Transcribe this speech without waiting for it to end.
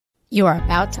You are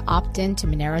about to opt in to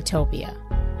Monerotopia,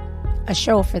 a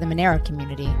show for the Monero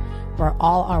community where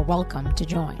all are welcome to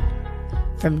join.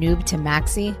 From noob to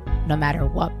maxi, no matter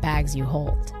what bags you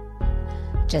hold.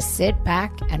 Just sit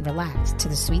back and relax to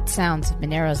the sweet sounds of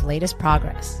Monero's latest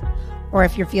progress. Or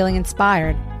if you're feeling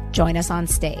inspired, join us on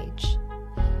stage.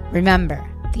 Remember,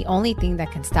 the only thing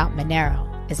that can stop Monero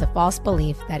is a false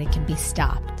belief that it can be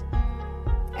stopped.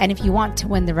 And if you want to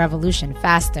win the revolution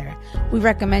faster, we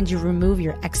recommend you remove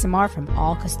your XMR from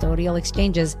all custodial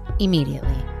exchanges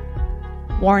immediately.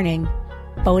 Warning,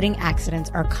 voting accidents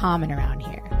are common around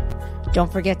here.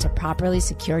 Don't forget to properly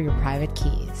secure your private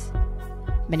keys.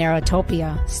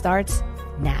 Monerotopia starts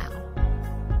now.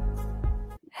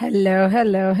 Hello.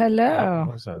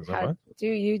 What's that? Is that How fine? do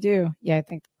you do? Yeah, I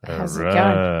think. How's it All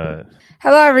going? right.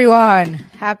 Hello, everyone.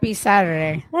 Happy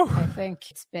Saturday. I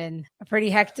think it's been a pretty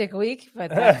hectic week,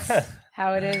 but that's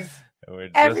how it is We're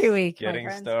just every week. my getting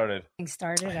friends. started. Getting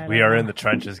started. I We don't are know. in the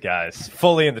trenches, guys.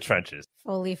 Fully in the trenches.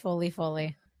 fully.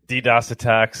 DDoS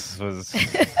attacks was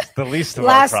the least of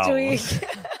Last our problems. week,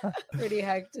 pretty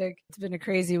hectic. It's been a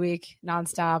crazy week,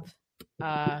 nonstop.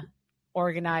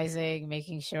 Organizing,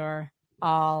 making sure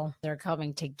all they're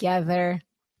coming together,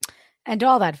 and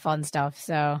all that fun stuff.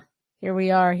 So here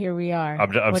we are. I'm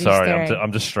What are you sorry. staring?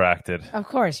 I'm distracted. Of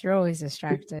course, you're always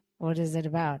distracted. What is it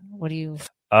about? What are you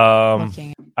All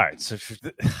looking at? right. So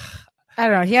I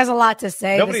don't know. He has a lot to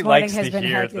say. nobody This morning likes has to been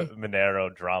hear hectic. the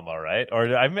Monero drama, right?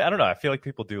 Or I don't know. I feel like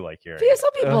people do like hearing. Yeah,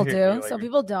 some people Hear- do. hear, like, Some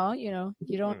people don't. You know,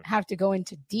 you don't have to go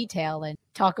into detail and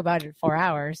talk about it for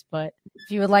hours. But if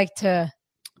you would like to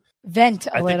vent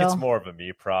a I think little, it's more of a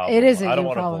me problem. It is a I don't you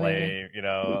want to problem, blame.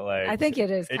 Like I think it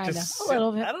is it kind of just a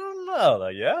little bit. I don't know.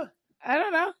 Like, yeah. I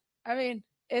don't know. I mean,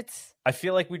 it's I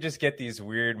feel like we just get these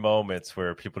weird moments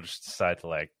where people just decide to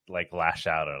like lash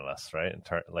out on us, right?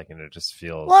 And it just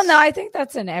feels well, no, I think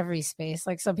that's in every space.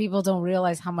 Like some people don't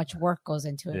realize how much work goes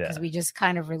into it because Yeah. we just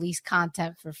kind of release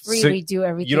content for free. So We do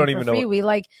everything don't for even know free. what-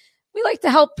 We like to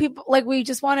help people. Like we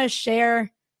just want to share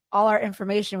all our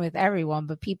information with everyone,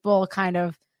 but people kind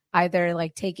of either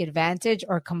like take advantage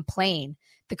or complain.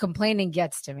 The complaining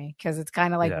gets to me because it's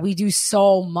kind of like Yeah. we do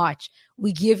so much,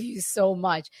 we give you so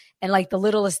much, and like the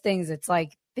littlest things, it's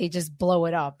like they just blow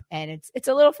it up, and it's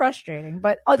a little frustrating.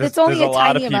 But it's only there's a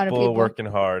lot tiny amount of people working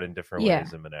hard in different Yeah.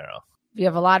 ways in Monero. We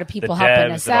have a lot of people the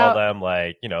helping devs us and all out. them,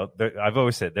 like I've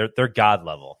always said they're God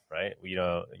level, right?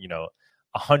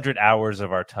 100 hours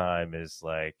of our time is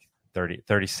like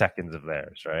 30 seconds of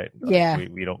theirs, right? Like, Yeah.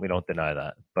 we don't deny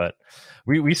that, but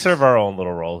we serve our own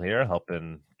little role here,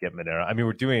 helping get Monero. I mean,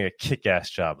 we're doing a kick-ass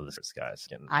job of this, guys.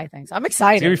 And I think so. I'm it's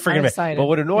excited. gonna be freaking I'm amazing. excited. But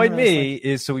what annoyed I'm really me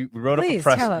is, so we wrote up a Please,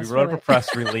 press. tell us, We wrote up really. a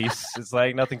press release. It's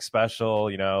like nothing special,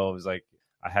 It was like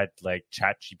I had like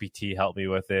ChatGPT help me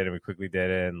with it, and we quickly did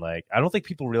it. And like, I don't think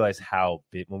people realize how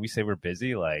when we say we're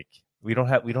busy, like we don't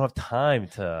have time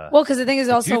to. Well, because the thing is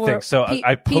to also do we're things. So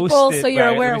I people. posted. So you're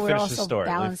right, aware let me we're finish the also story.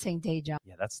 balancing day job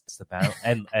Yeah, that's the balance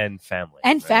and family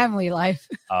and right? family life.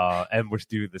 And we're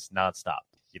doing this nonstop.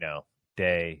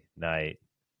 Day, night,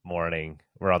 morning.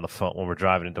 We're on the phone when we're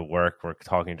driving into work. We're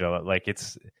talking to them. Like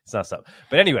it's nonstop.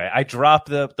 But anyway, I dropped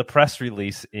the press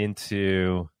release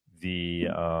into the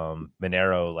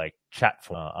Monero like chat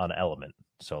on Element.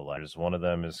 So like, there's one of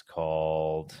them is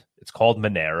called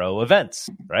Monero Events,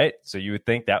 right? So you would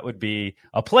think that would be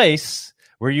a place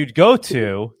where you'd go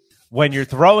to when you're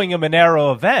throwing a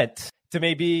Monero event to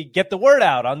maybe get the word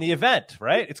out on the event,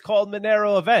 right? It's called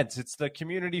Monero Events. It's the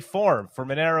community forum for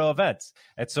Monero events.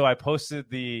 And so I posted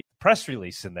the press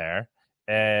release in there,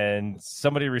 and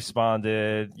somebody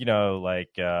responded,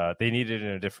 they needed it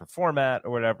in a different format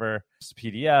or whatever. It's a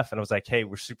PDF. And I was like, hey,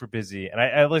 we're super busy. And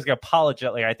I was like,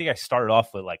 apologize. Like, I think I started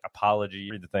off with like apology,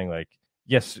 read the thing, like,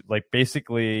 yes, like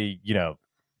basically,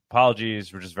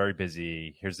 apologies. We're just very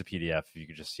busy. Here's the PDF. You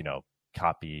could just,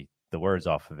 copy the words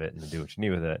off of it and do what you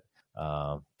need with it.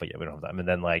 But yeah, we don't have time. And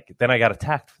then I got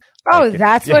attacked. Oh,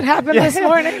 that's what happened this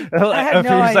morning? I had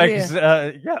no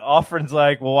idea. Offerin's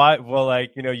like, well, why? Well,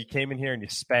 you came in here and you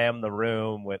spam the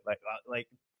room with like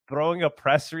throwing a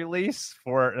press release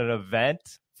for an event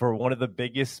for one of the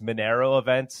biggest Monero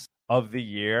events of the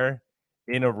year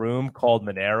in a room called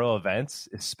Monero Events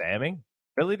is spamming.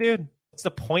 Really, dude? What's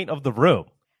the point of the room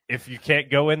if you can't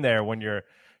go in there when you're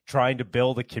trying to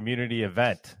build a community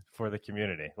event for the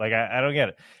community? Like, I don't get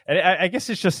it. And I guess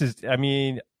it's just his, I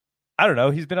mean, I don't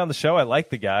know. He's been on the show. I like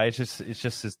the guy. It's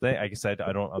just his thing. I guess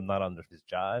I'm not under his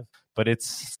jive, but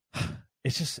it's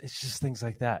just things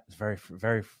like that. It's very,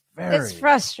 very, very, It's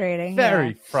frustrating.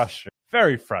 very frustrating,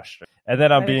 very frustrating. And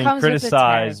then I'm But it being comes with the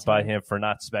criticized by territory. him for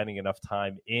not spending enough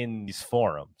time in these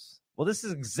forums. Well, this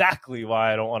is exactly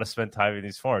why I don't want to spend time in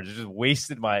these forums. It just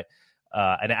wasted my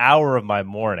an hour of my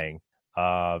morning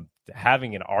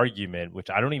having an argument,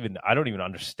 which I don't even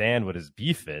understand what his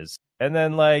beef is. And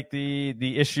then like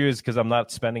the issue is because I'm not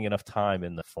spending enough time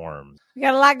in the forums. We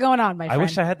got a lot going on, my friend. I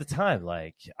wish I had the time.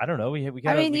 Like, I don't know. We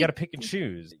got to pick and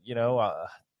choose. You know,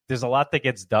 there's a lot that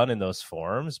gets done in those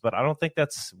forums, but I don't think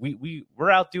that's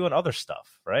we're out doing other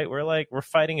stuff, right? We're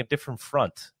fighting a different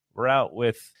front. We're out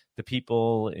with the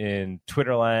people in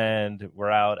Twitterland. We're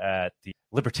out at the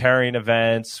libertarian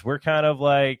events. We're kind of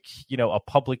like, you know, a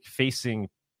public facing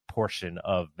portion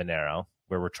of Monero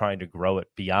where we're trying to grow it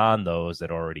beyond those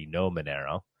that already know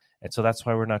Monero. And so that's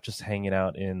why we're not just hanging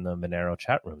out in the Monero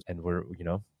chat rooms. And we're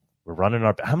running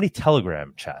how many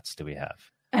Telegram chats do we have?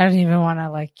 I don't even want to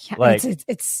like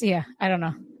it's I don't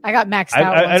know. I got maxed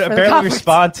out. I barely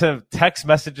respond to text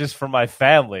messages from my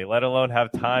family, let alone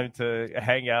have time to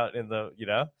hang out in the, you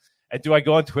know. And do I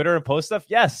go on Twitter and post stuff?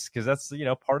 Yes, because that's, you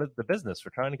know, part of the business.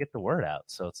 We're trying to get the word out.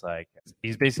 So it's like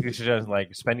he's basically suggesting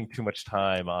like spending too much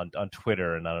time on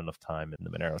Twitter and not enough time in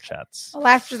the Monero chats. Well,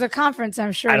 after the conference,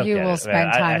 I'm sure you will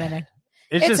spend time in it.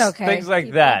 It's just okay. Things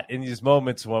like that in these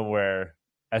moments when we're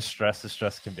as stressed as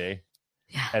stress can be.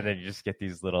 Yeah. And then you just get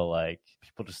these little like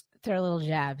people just throw little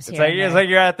jabs. It's like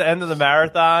you're at the end of the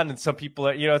marathon and some people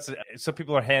are, you know, some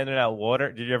people are handing out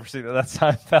water. Did you ever see that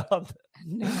Seinfeld?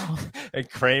 No. And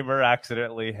Kramer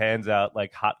accidentally hands out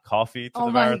like hot coffee to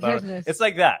the marathon. Goodness. It's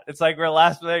like that. It's like we're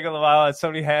last leg of the mile and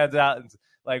somebody hands out and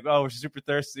like, oh, we're super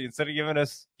thirsty. Instead of giving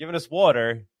us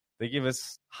water, they give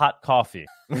us hot coffee.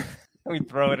 We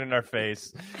throw it in our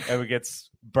face and we get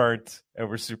burnt and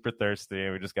we're super thirsty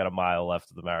and we just got a mile left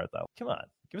of the marathon. Come on,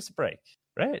 give us a break,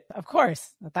 right? Of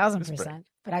course, 1,000%.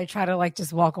 But I try to like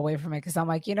just walk away from it because I'm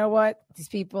like, you know what? These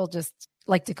people just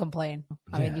like to complain.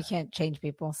 I mean, you can't change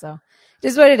people, so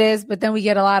this is what it is. But then we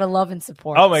get a lot of love and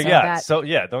support. Oh my god! So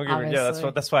yeah, don't get me.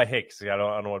 Yeah, that's why I hate. Cause I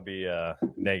don't want to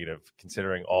be negative,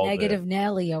 considering all negative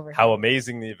Nelly over how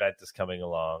amazing the event is coming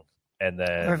along, and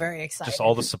then we're very excited. Just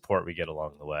all the support we get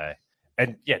along the way.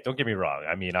 And yeah, don't get me wrong.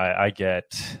 I mean, I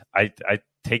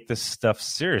take this stuff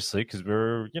seriously because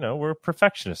we're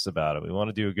perfectionists about it. We want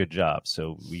to do a good job.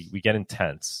 So we get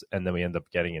intense, and then we end up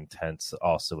getting intense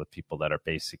also with people that are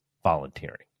basic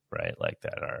volunteering, right? Like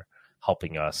that are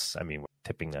helping us. I mean, we're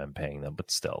tipping them, paying them,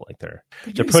 but still, like they're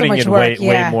putting in way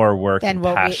more work and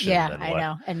passion. I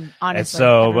know. And honestly, and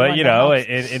so, but you know,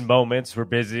 in moments we're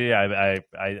busy. I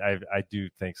do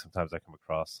think sometimes I come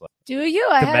across like do you?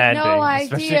 I have no idea,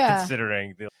 especially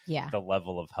considering the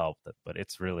level of help. But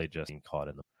it's really just being caught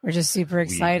in the. We're just super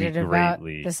excited about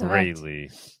this event. Greatly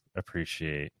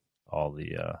appreciate all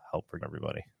the help from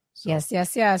everybody. So,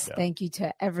 yes. Yeah. Thank you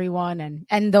to everyone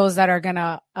and those that are going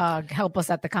to help us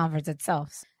at the conference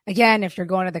itself. Again, if you're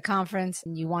going to the conference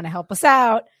and you want to help us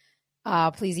out,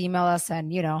 please email us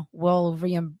and, you know, we'll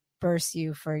reimburse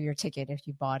you for your ticket if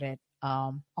you bought it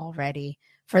already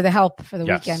for the help for the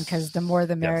weekend, because the more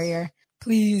the merrier.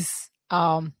 Please,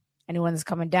 anyone that's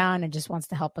coming down and just wants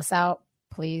to help us out,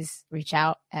 please reach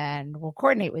out and we'll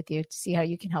coordinate with you to see how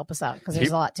you can help us out, because there's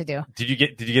a lot to do. Did you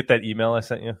get that email I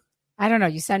sent you? I don't know.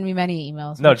 You send me many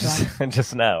emails. No,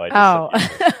 just now.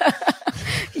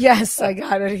 Yes, I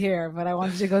got it here, but I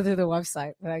wanted to go through the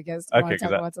website. But I guess I want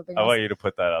you to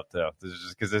put that up too. This is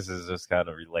just because this is just kind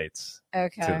of relates.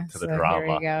 Okay, to the drama.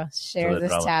 Here we go. Share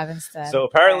this tab instead. So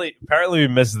apparently we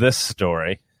missed this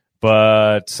story,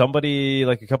 but somebody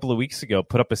like a couple of weeks ago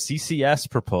put up a CCS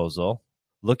proposal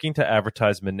looking to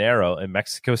advertise Monero in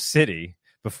Mexico City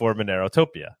before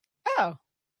Monerotopia. Oh.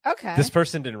 Okay. This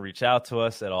person didn't reach out to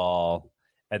us at all.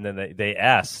 And then they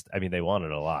asked, I mean, they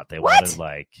wanted a lot. They wanted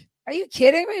like... Are you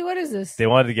kidding me? What is this? They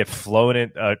wanted to get flown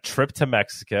in, a trip to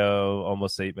Mexico,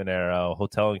 almost 8 Monero,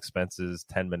 hotel expenses,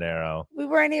 10 Monero. We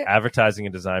weren't even... Advertising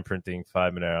and design printing,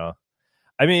 5 Monero.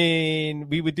 I mean,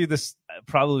 we would do this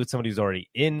probably with somebody who's already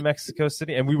in Mexico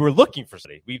City. And we were looking for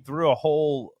somebody. We threw a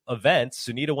whole event.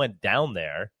 Sunita went down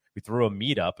there. We threw a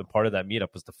meetup. And part of that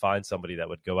meetup was to find somebody that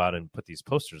would go out and put these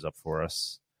posters up for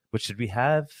us. Which should we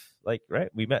have? Like, right?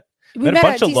 We met a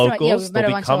bunch of locals.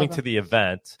 They'll be coming to the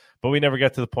event, but we never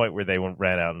got to the point where they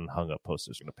ran out and hung up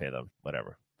posters. We're going to pay them,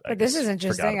 whatever. But this is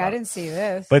interesting. I didn't see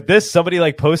this. But somebody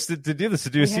like posted to do this, to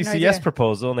do a CCS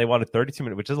proposal, and they wanted 32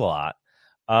 minutes, which is a lot.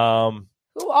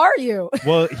 Who are you?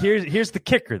 Well, here's the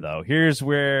kicker, though. Here's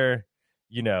where,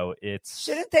 you know, it's...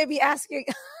 Shouldn't they be asking?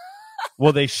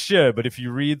 Well, they should, but if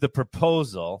you read the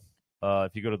proposal...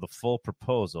 if you go to the full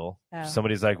proposal,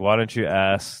 somebody's like, why don't you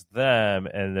ask them?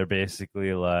 And they're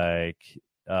basically like,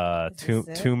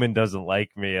 Tumen doesn't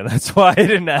like me, and that's why I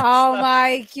didn't ask. Oh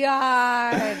my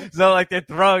god! So like they're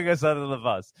throwing us under the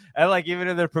bus, and like even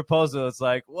in their proposal, it's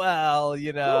like, well,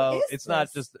 it's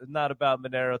not about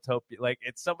Monerotopia. Like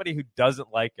it's somebody who doesn't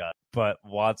like us but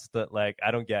wants to. Like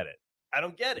I don't get it. I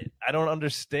don't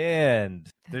understand.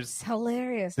 It's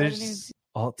hilarious. It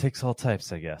takes all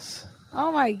types, I guess.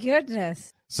 Oh my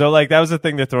goodness. So like that was the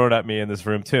thing they're throwing at me in this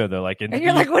room too. They're like, and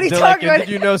you're like, what are you talking about? Did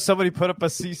you know somebody put up a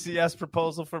CCS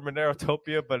proposal for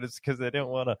Monerotopia, but it's because they didn't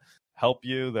want to help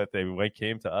you that they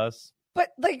came to us? But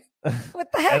like,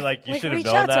 what the heck? And like you should have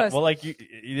known that. Well, like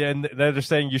and they're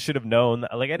saying you should have known.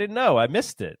 Like I didn't know. I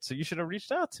missed it. So you should have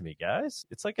reached out to me, guys.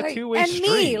 It's like a two-way street.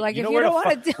 Me, like if you don't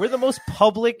want to we're the most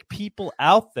public people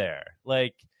out there.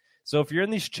 Like, so if you're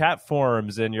in these chat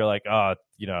forums and you're like,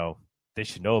 they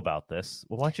should know about this.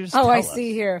 Well, why don't you just tell us?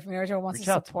 See here. If Monerotopia wants to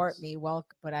support me,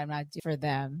 welcome, but I'm not doing for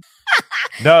them.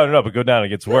 No, but go down. It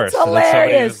gets worse. That's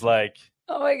hilarious. So like,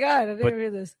 oh my god, I didn't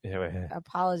read this. Yeah,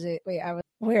 Apology. Wait, I was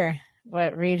where?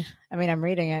 What read? I mean, I'm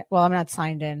reading it. Well, I'm not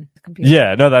signed in. Computer.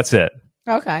 Yeah, no, that's it.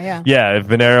 Okay, yeah. Yeah, if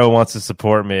Monero wants to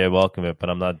support me, I welcome it, but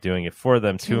I'm not doing it for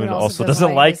them. Tumen also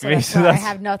doesn't like me. So I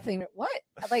have nothing. What?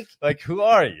 Like, who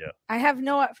are you? I have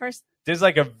no at first. There's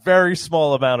like a very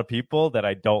small amount of people that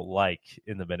I don't like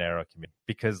in the Monero community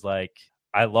because like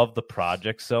I love the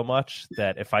project so much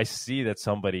that if I see that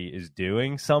somebody is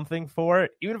doing something for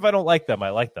it, even if I don't like them, I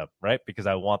like them, right? Because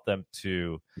I want them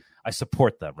I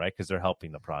support them, right? Because they're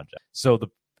helping the project. So the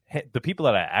people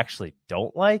that I actually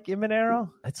don't like in Monero,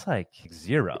 it's like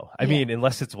zero. I mean,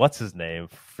 unless it's what's his name,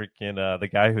 freaking the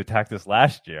guy who attacked us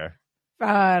last year.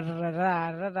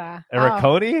 Ericoni?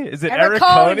 Is it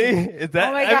Ericoni? Is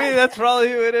that? I mean, that's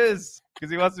probably who it is because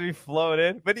he wants to be flown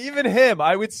in. But even him,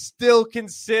 I would still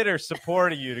consider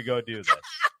supporting you to go do this.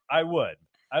 I would,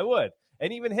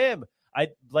 and even him, I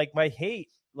like my hate.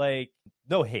 Like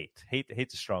no hate.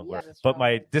 Hate's a strong word, but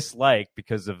my dislike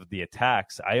because of the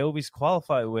attacks, I always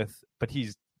qualify with. But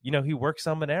he's, he works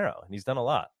on Monero and he's done a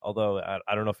lot. Although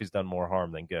I don't know if he's done more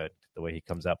harm than good the way he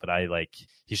comes out. But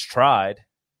he's tried.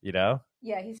 Yeah,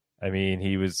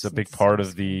 he was a big part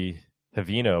of the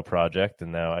Havino project,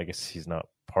 and now I guess he's not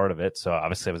part of it. So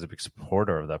obviously, I was a big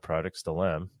supporter of that project, still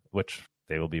am. Which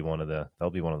that'll be one of the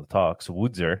talks.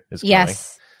 Woodzer is coming.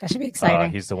 Yes, that should be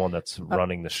exciting. He's the one that's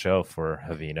running the show for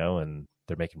Havino, and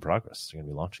they're making progress. They're going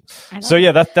to be launching. So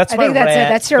yeah, that's my rant.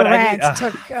 That's your rant.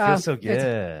 Feels so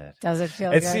good. Does it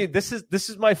feel good? See, this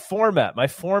is my format. My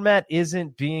format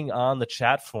isn't being on the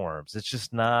chat forums. It's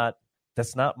just not.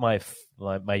 That's not my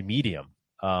medium.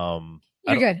 You're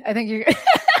good. I think you're good.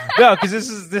 No,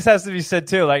 because this has to be said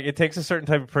too. Like it takes a certain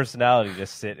type of personality to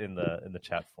sit in the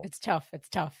chat forum. It's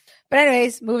tough. But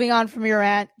anyways, moving on from your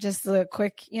rant, just a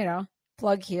quick,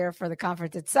 plug here for the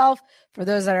conference itself. For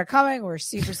those that are coming, we're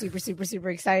super, super, super, super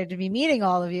excited to be meeting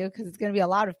all of you because it's going to be a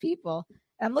lot of people.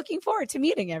 I'm looking forward to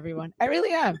meeting everyone. I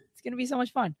really am. It's going to be so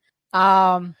much fun.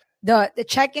 The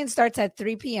check-in starts at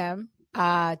 3 p.m.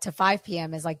 To 5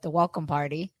 p.m. is like the welcome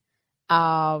party.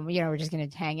 We're just going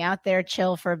to hang out there,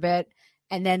 chill for a bit.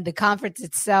 And then the conference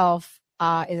itself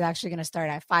is actually going to start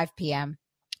at 5 p.m.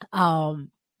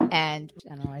 And I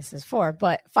don't know why it says 4,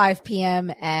 but 5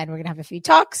 p.m. And we're going to have a few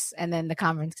talks. And then the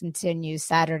conference continues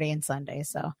Saturday and Sunday.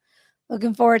 So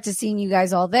looking forward to seeing you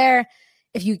guys all there.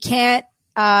 If you can't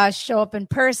show up in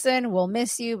person, we'll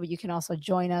miss you, but you can also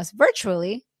join us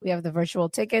virtually. We have the virtual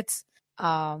tickets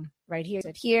right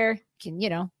here. You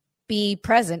can, be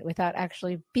present without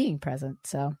actually being present.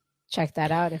 So check that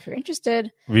out if you're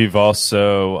interested. We've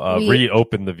also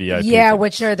reopened the VIP. Yeah,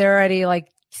 they're already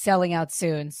selling out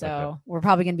soon. So we're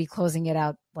probably going to be closing it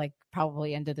out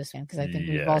probably end of this one because I think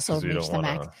we've also reached the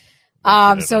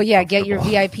max. So get your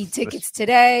VIP tickets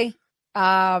today.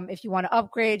 If you want to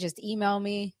upgrade, just email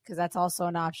me because that's also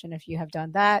an option if you have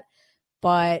done that.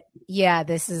 But yeah,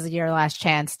 this is your last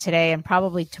chance today, and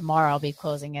probably tomorrow I'll be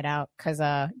closing it out because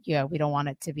we don't want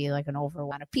it to be like an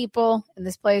overwhelm of people in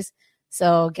this place.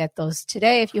 So get those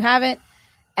today if you haven't.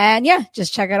 And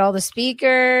just check out all the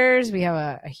speakers. We have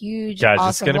a huge,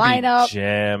 awesome lineup. Be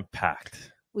jam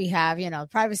packed. We have,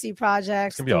 privacy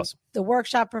projects. It's gonna be awesome. The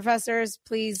workshop professors,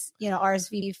 please,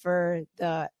 RSVP for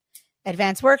the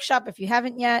advanced workshop if you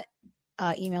haven't yet.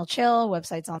 Email chill.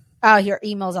 Website's on. Your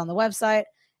email's on the website.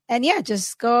 And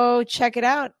just go check it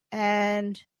out.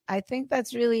 And I think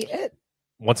that's really it.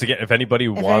 Once again, if anybody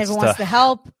wants to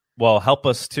help, well, help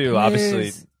us too.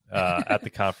 Obviously, at the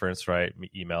conference, right?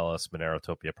 Email us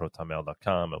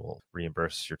monerotopia@protonmail.com, and we'll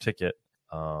reimburse your ticket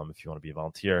if you want to be a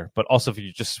volunteer. But also, if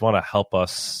you just want to help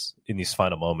us in these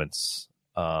final moments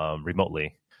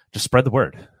remotely, just spread the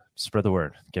word. spread the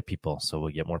word, get people. So we'll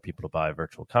get more people to buy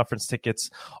virtual conference tickets.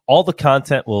 All the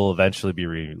content will eventually be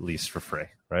released for free,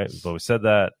 right? We've always said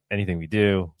that. Anything we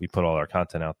do, we put all our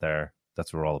content out there.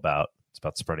 That's what we're all about. It's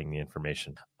about spreading the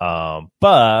information.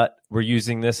 But we're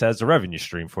using this as a revenue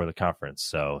stream for the conference.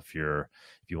 So if you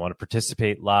want to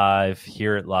participate live,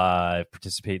 hear it live,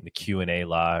 participate in the Q&A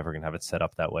live, we're going to have it set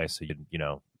up that way. So you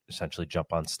know, essentially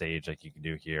jump on stage like you can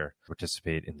do here,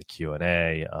 participate in the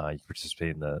Q&A, you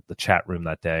participate in the chat room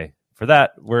that day. For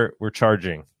that, we're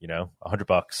charging, you know,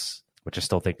 $100, which I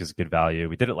still think is good value.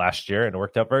 We did it last year and it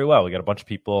worked out very well. We got a bunch of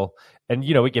people, and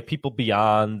you know, we get people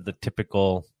beyond the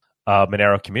typical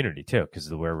Monero community too,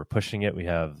 because where we're pushing it, we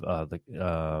have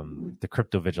the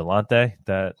Crypto Vigilante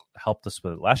that helped us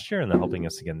with it last year, and they're helping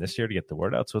us again this year to get the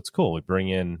word out. So it's cool. We bring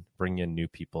in new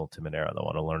people to Monero that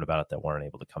want to learn about it that weren't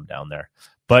able to come down there.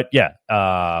 But yeah,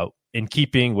 in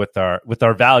keeping with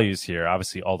our values here,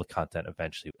 obviously all the content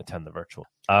eventually attend the virtual.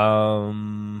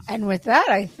 And with that,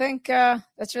 I think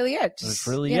that's really it. That's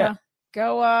really it.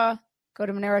 Go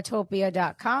to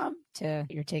Monerotopia.com to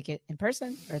get your ticket in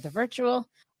person or the virtual.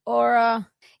 Or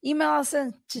email us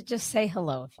to just say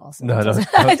hello. Also. No, don't do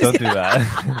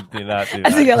that. Do not do that. I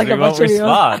think like we won't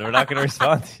respond. We're not going to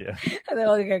respond to you. They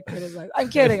all get criticized. I'm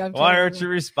kidding. Why aren't you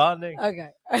responding? Okay.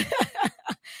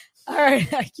 All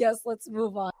right. I guess let's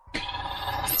move on.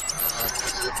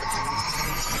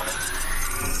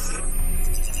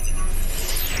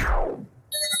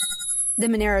 The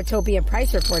Monerotopia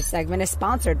Price Report segment is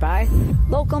sponsored by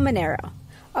Local Monero.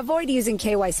 Avoid using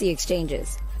KYC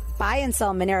exchanges. Buy and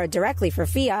sell Monero directly for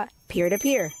fiat,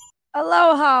 peer-to-peer.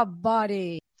 Aloha,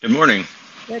 buddy. Good morning.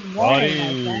 Good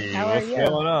morning, my friend. How are you? What's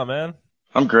going on, man?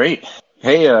 I'm great.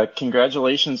 Hey,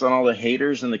 congratulations on all the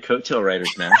haters and the coattail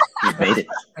riders, man. You've made it.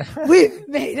 We've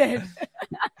made it.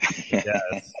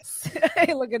 Yes.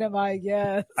 Hey, look at him, Mike.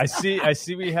 Yes. I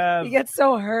see we have... You get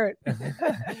so hurt.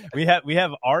 we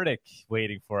have Arctic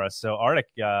waiting for us. So Arctic,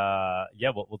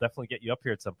 we'll definitely get you up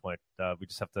here at some point. We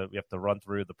have to run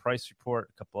through the price report,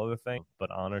 a couple other things,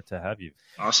 but honored to have you.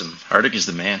 Awesome. Arctic is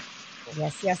the man.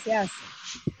 Yes.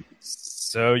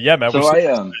 So yeah, man,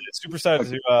 we're super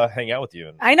excited to hang out with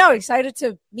you. I know, excited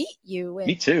to meet you.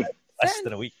 Me too. Less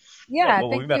than a week. Yeah,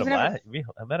 we met him I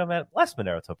met him at last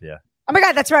Monerotopia. Oh my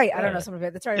God, that's right. I don't know something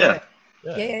about that's right. Yeah.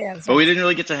 Yeah. But we didn't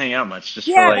really get to hang out much, just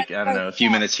for like, I don't know, a few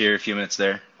minutes here, a few minutes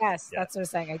there. Yes, that's what I was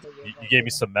saying. I did. You gave me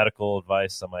some medical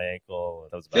advice on my ankle.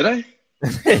 That was did I?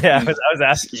 Yeah, I was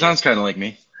asking. Sounds kind of like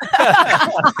me.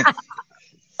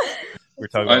 We're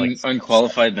talking about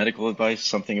unqualified medical advice,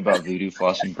 something about voodoo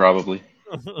flossing, probably.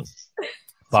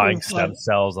 Buying stem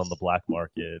cells on the black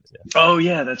market. Yeah. Oh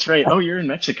yeah, that's right. Oh, you're in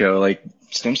Mexico. Like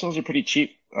stem cells are pretty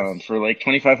cheap. For like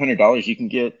 $2,500, you can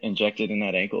get injected in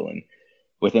that ankle, and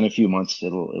within a few months,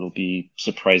 it'll be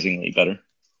surprisingly better.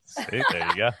 See, there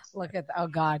you go. Look at oh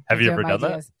God. Have you ever done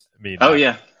that? I mean,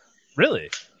 yeah. Really?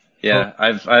 Yeah,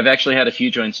 I've actually had a few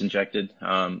joints injected.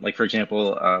 Like for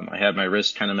example, I had my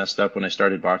wrist kind of messed up when I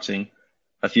started boxing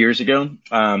a few years ago,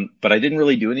 but I didn't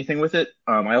really do anything with it.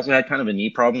 I also had kind of a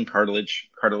knee problem, cartilage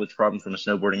problem from a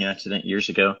snowboarding accident years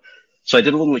ago. So I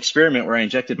did a little experiment where I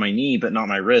injected my knee, but not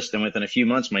my wrist. And within a few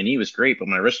months, my knee was great, but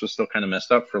my wrist was still kind of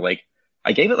messed up for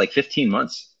I gave it like 15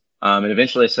 months. And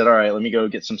eventually I said, all right, let me go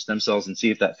get some stem cells and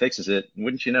see if that fixes it. And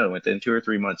wouldn't you know, within 2 or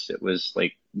 3 months, it was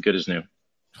like good as new.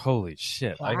 Holy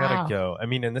shit. Wow. I gotta go. I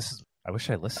mean, and I wish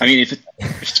I listened. I mean,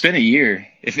 if it's been a year,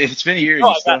 if it's been a year,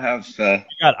 you still have. You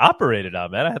got operated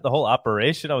on, man. I had the whole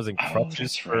operation. I was in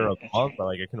crutches for a month.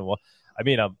 I couldn't walk. I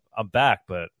mean, I'm back,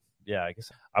 but yeah, I guess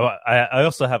I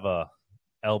also have a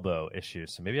elbow issue,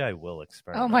 so maybe I will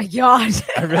experiment. Oh my God!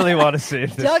 I really want to see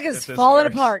if Doug is falling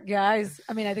apart, guys.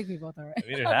 I mean, I think we both are. I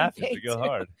mean, it happens. We go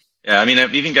hard. Yeah, I mean,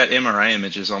 I've even got MRI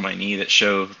images on my knee that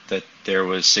show that there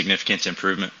was significant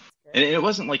improvement. And it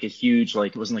wasn't like a huge,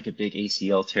 it wasn't like a big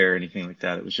ACL tear or anything like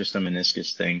that. It was just a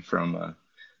meniscus thing from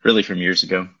years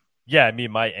ago. Yeah, I mean,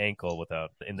 my ankle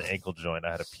in the ankle joint,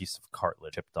 I had a piece of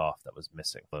cartilage chipped off that was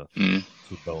missing. The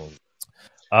two bones.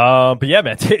 But yeah,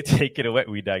 man, take it away.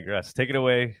 We digress. Take it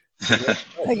away.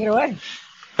 Take it away.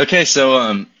 Okay,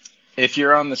 so if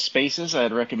you're on the Spaces,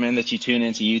 I'd recommend that you tune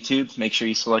into YouTube. Make sure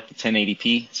you select the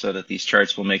 1080p so that these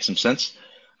charts will make some sense.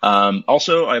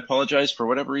 Also, I apologize for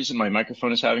whatever reason my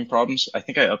microphone is having problems. I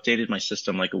think I updated my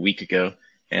system like a week ago,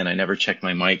 and I never checked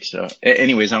my mic. So,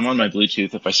 anyways, I'm on my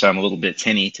Bluetooth. If I sound a little bit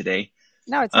tinny today.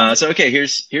 No, it's so okay.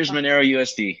 Here's Monero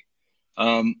USD.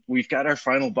 We've got our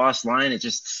final boss line.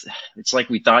 It's like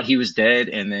we thought he was dead,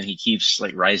 and then he keeps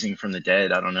rising from the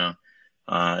dead. I don't know.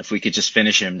 If we could just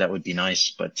finish him, that would be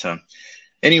nice. But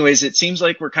anyways, it seems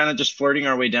like we're kind of just flirting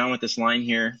our way down with this line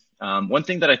here. One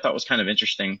thing that I thought was kind of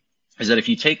interesting is that if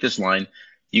you take this line,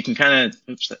 you can kind of,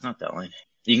 oops, that's not that line.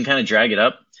 You can kind of drag it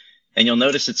up, and you'll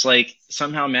notice it's like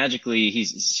somehow magically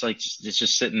it's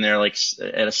just sitting there like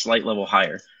at a slight level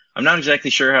higher. I'm not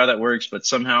exactly sure how that works, but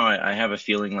somehow I have a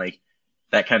feeling like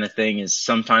that kind of thing is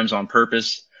sometimes on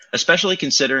purpose, especially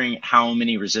considering how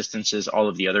many resistances all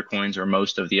of the other coins, or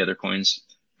most of the other coins,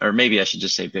 or maybe I should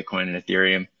just say Bitcoin and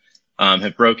Ethereum,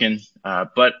 have broken.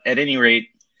 But at any rate,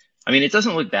 I mean, it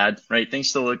doesn't look bad, right? Things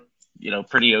still look,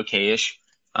 pretty okay-ish.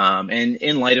 And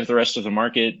in light of the rest of the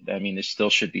market, I mean, this still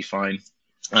should be fine.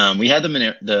 We had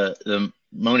the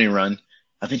Monet run.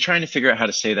 I've been trying to figure out how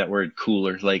to say that word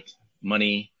cooler, like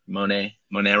Monet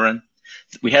run.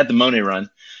 We had the Monet run.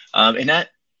 And that,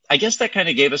 I guess that kind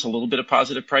of gave us a little bit of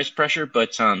positive price pressure,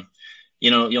 but,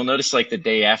 you'll notice like the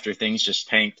day after things just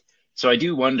tanked. So I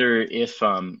do wonder if,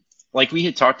 like we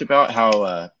had talked about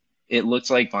how, it looks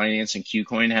like Binance and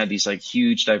KuCoin had these like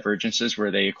huge divergences where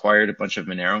they acquired a bunch of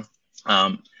Monero.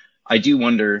 I do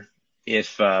wonder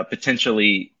if,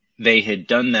 potentially they had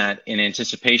done that in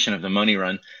anticipation of the Money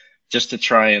run, just to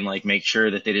try and like make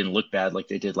sure that they didn't look bad like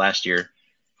they did last year.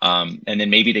 And then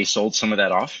maybe they sold some of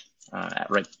that off,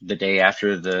 right the day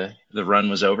after the run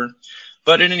was over.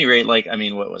 But at any rate, like, I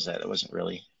mean, what was that? It wasn't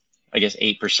really, I guess,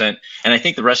 8%. And I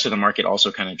think the rest of the market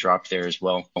also kind of dropped there as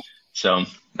well. So,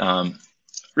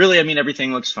 really, I mean,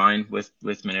 everything looks fine with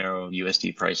Monero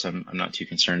USD price. I'm not too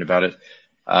concerned about it.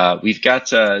 We've got,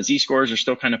 Z scores are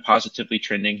still kind of positively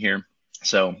trending here.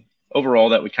 So overall,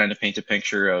 that would kind of paint a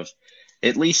picture of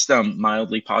at least,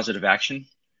 mildly positive action.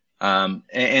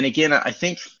 And again, I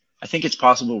think it's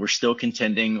possible we're still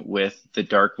contending with the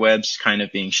dark webs kind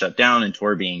of being shut down and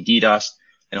Tor being DDoSed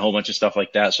and a whole bunch of stuff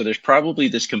like that. So there's probably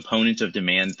this component of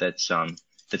demand that's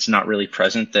not really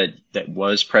present that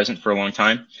was present for a long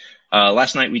time.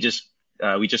 Last night we just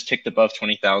ticked above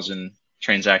 20,000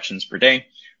 transactions per day.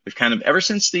 We've kind of, ever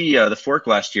since the fork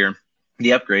last year,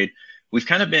 the upgrade, we've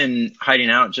kind of been hiding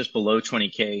out just below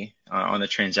 20K on the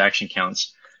transaction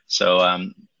counts.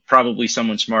 So, probably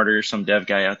someone smarter, some dev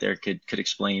guy out there could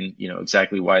explain,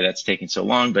 exactly why that's taking so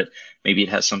long, but maybe it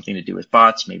has something to do with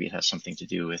bots. Maybe it has something to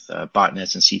do with,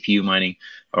 botnets and CPU mining,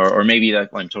 or maybe that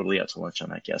I'm totally out to lunch on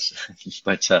that guess.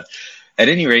 But, at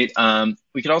any rate,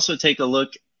 we could also take a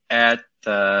look at,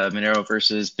 Monero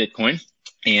versus Bitcoin.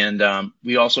 And,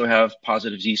 we also have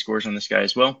positive Z scores on this guy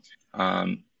as well.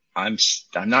 I'm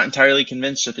not entirely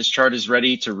convinced that this chart is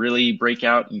ready to really break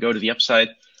out and go to the upside.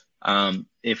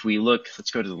 If we look, let's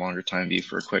go to the longer time view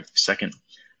for a quick second.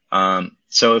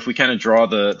 So if we kind of draw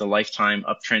the lifetime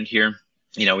uptrend here,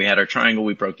 we had our triangle,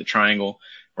 we broke the triangle.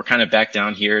 We're kind of back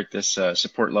down here at this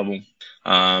support level.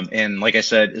 And like I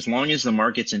said, as long as the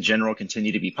markets in general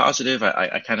continue to be positive,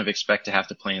 I kind of expect to have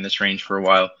to play in this range for a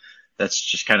while. That's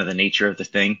just kind of the nature of the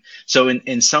thing. So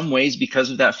in some ways,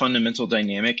 because of that fundamental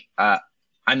dynamic,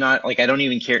 I'm not like, I don't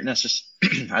even care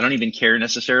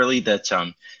necessarily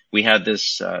that, we had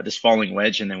this falling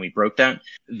wedge and then we broke that.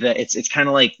 It's kind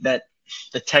of like that.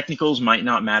 The technicals might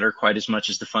not matter quite as much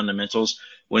as the fundamentals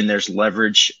when there's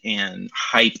leverage and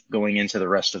hype going into the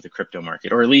rest of the crypto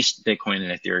market, or at least Bitcoin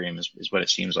and Ethereum is what it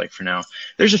seems like for now.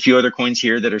 There's a few other coins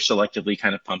here that are selectively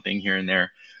kind of pumping here and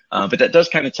there. But that does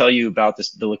kind of tell you about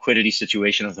the liquidity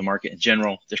situation of the market in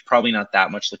general. There's probably not that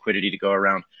much liquidity to go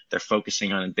around. They're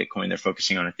focusing on Bitcoin. They're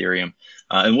focusing on Ethereum.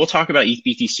 And we'll talk about ETH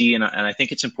BTC, and I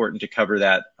think it's important to cover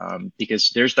that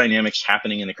because there's dynamics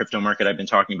happening in the crypto market I've been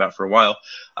talking about for a while.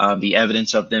 The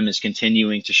evidence of them is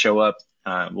continuing to show up.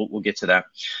 We'll get to that.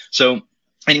 So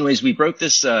anyways, we broke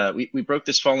this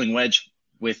falling wedge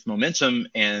with momentum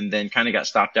and then kind of got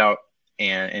stopped out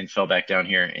and fell back down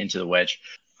here into the wedge.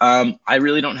 I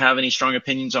really don't have any strong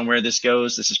opinions on where this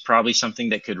goes. This is probably something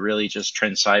that could really just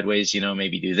trend sideways,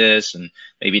 maybe do this and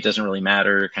maybe it doesn't really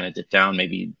matter, kind of dip down,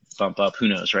 maybe bump up. Who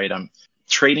knows, right? I'm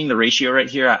trading the ratio right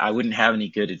here. I wouldn't have any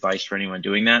good advice for anyone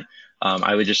doing that.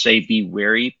 I would just say be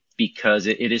wary because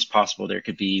it is possible there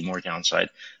could be more downside,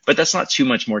 but that's not too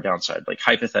much more downside. Like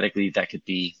hypothetically, that could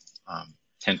be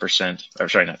 10%, or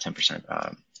sorry, not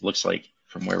 10%. Looks like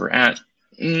from where we're at,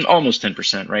 almost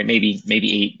 10%, right? Maybe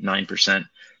 8-9%.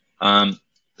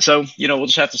 So, we'll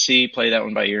just have to see, play that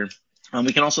one by ear.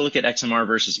 We can also look at XMR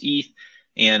versus ETH,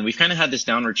 and we've kind of had this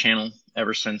downward channel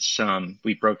ever since,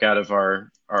 we broke out of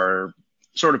our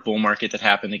sort of bull market that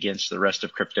happened against the rest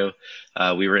of crypto.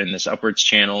 We were in this upwards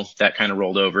channel that kind of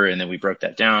rolled over and then we broke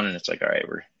that down and it's like, all right,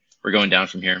 we're going down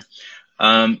from here.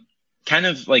 Kind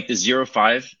of like the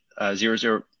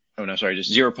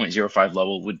 0.05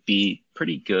 level would be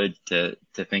pretty good to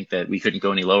think that we couldn't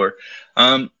go any lower.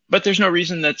 But there's no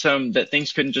reason that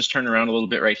things couldn't just turn around a little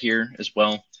bit right here as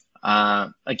well.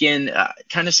 Again,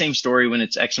 kind of same story when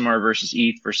it's XMR versus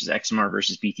ETH versus XMR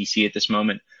versus BTC at this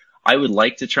moment. I would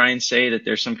like to try and say that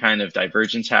there's some kind of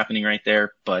divergence happening right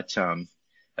there. But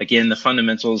again, the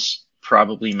fundamentals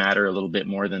probably matter a little bit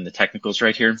more than the technicals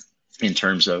right here in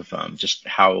terms of just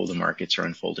how the markets are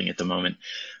unfolding at the moment.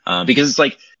 Because it's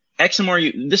like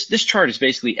XMR, this chart is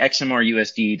basically XMR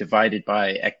USD divided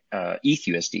by ETH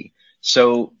USD.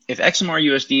 So if XMR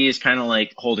USD is kind of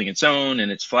like holding its own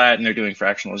and it's flat and they're doing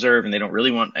fractional reserve and they don't really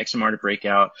want XMR to break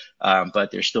out, but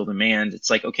there's still demand,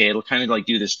 it's like, okay, it'll kind of like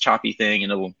do this choppy thing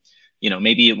and it'll,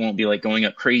 maybe it won't be like going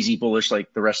up crazy bullish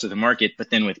like the rest of the market.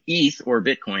 But then with ETH or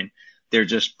Bitcoin, they're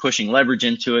just pushing leverage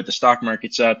into it. The stock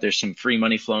market's up. There's some free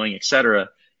money flowing, et cetera,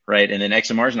 right? And then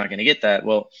XMR is not going to get that.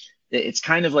 Well, it's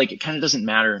kind of like, it kind of doesn't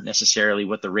matter necessarily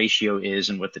what the ratio is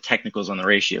and what the technicals on the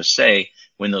ratio say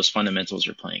when those fundamentals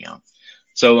are playing out.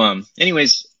 So,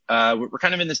 anyways, we're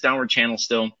kind of in this downward channel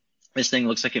still. This thing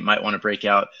looks like it might want to break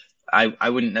out. I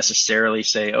wouldn't necessarily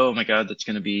say, oh my God, that's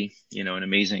going to be, an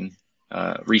amazing,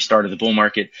 restart of the bull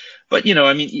market. But, you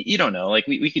don't know, like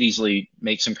we could easily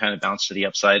make some kind of bounce to the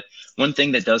upside. One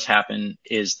thing that does happen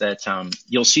is that,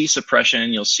 you'll see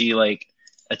suppression. You'll see like,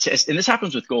 and this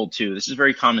happens with gold too. This is a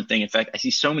very common thing. In fact, I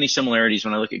see so many similarities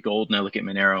when I look at gold and I look at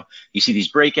Monero. You see these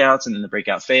breakouts and then the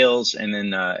breakout fails and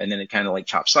then it kind of like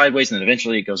chops sideways and then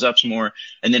eventually it goes up some more.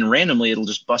 And then randomly it'll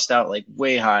just bust out like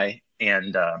way high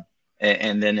and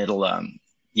then it'll,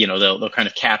 they'll kind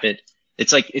of cap it.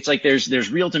 It's like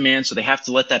there's real demand. So they have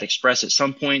to let that express at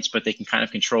some points, but they can kind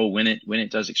of control when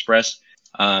it does express.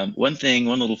 One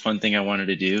little fun thing I wanted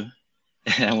to do,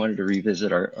 I wanted to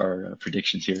revisit our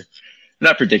predictions here.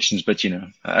 Not predictions, but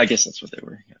I guess that's what they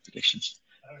were. Yeah, predictions.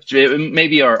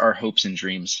 Maybe our hopes and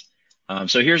dreams.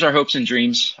 So here's our hopes and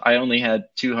dreams. I only had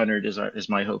 200 as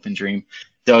my hope and dream.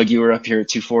 Doug, you were up here at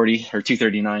 240 or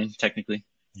 239 technically.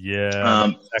 Yeah,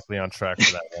 exactly on track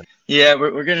for that one. Yeah,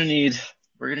 we're gonna need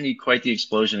quite the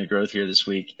explosion of growth here this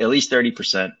week. At least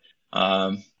 30%,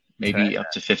 maybe up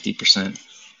to 50%. Okay.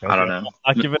 I don't know.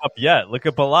 I'm not giving up yet. Look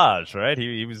at Balazs, right?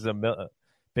 He was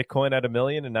Bitcoin at 1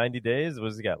 million in 90 days. What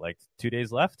has he got? Like 2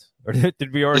 days left? Or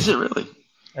did we already? Is it really?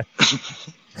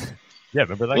 Yeah,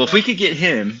 remember that? Well, if we could get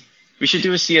him, we should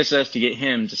do a CSS to get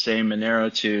him to say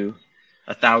Monero to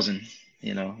 1,000.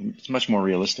 It's much more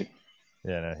realistic.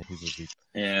 Yeah, no, he's a deep.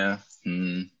 Yeah,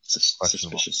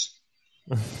 suspicious.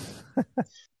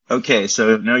 Okay,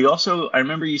 so now I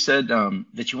remember you said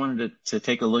that you wanted to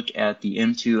take a look at the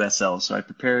M2 SL. So I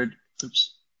prepared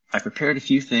a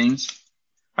few things.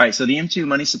 All right, so the M2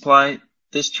 money supply,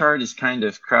 this chart is kind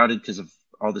of crowded because of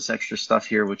all this extra stuff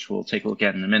here, which we'll take a look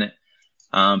at in a minute.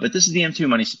 But this is the M2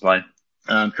 money supply,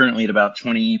 currently at about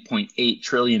 $20.8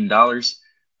 trillion.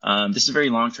 This is a very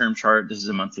long-term chart. This is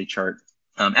a monthly chart.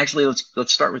 Actually,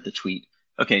 let's start with the tweet.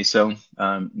 Okay, so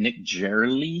Nick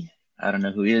Gerley, I don't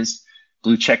know who he is.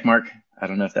 Blue check mark. I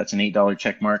don't know if that's an $8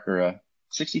 check mark or a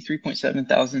 63.7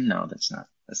 thousand. No, that's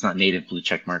not native blue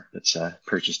check mark. That's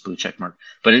purchased blue check mark.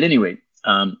 But at any rate,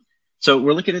 so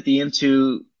we're looking at the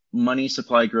M2 money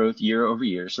supply growth year over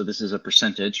year. So this is a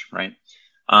percentage, right?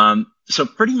 So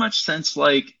pretty much since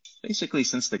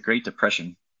the Great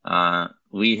Depression,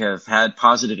 we have had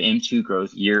positive M2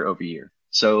 growth year over year.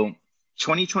 So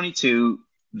 2022,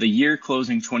 the year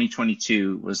closing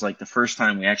 2022 was like the first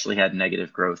time we actually had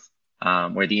negative growth,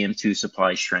 where the M2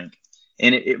 supply shrank.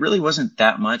 And it really wasn't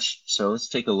that much. So let's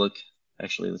take a look.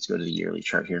 Actually, let's go to the yearly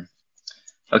chart here.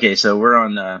 Okay, so we're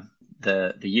on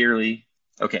the yearly.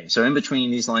 Okay, so in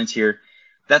between these lines here,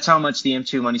 that's how much the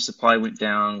M2 money supply went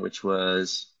down, which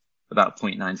was about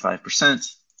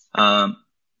 0.95%.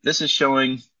 This is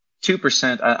showing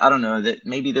 2%. I don't know, that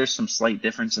maybe there's some slight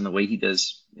difference in the way he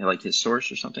does, like his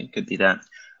source or something. Could be that.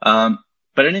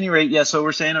 But at any rate, yeah, so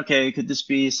we're saying, okay, could this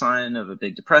be a sign of a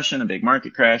big depression, a big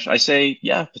market crash? I say,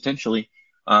 yeah, potentially.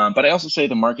 But I also say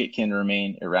the market can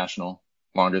remain irrational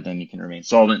longer than you can remain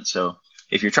solvent. So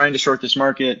if you're trying to short this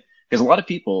market, because a lot of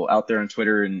people out there on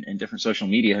Twitter and different social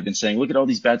media have been saying, look at all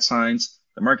these bad signs.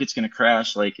 The market's going to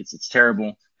crash. Like it's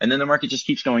terrible. And then the market just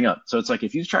keeps going up. So it's like,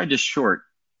 if you tried to short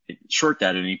that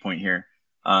at any point here,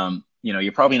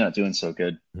 you're probably not doing so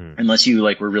good unless you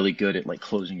were really good at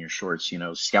closing your shorts,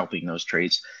 scalping those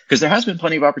trades. Because there has been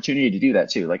plenty of opportunity to do that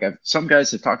too. Some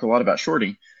guys have talked a lot about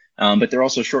shorting, but they're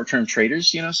also short-term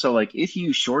traders, So if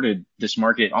you shorted this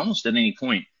market almost at any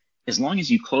point, as long as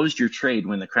you closed your trade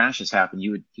when the crashes happen,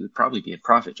 you would probably be at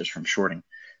profit just from shorting.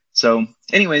 So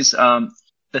anyways, the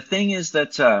thing is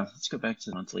that, let's go back to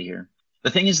the monthly here.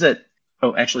 The thing is that,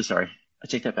 oh, actually, sorry. I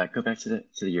take that back. Go back to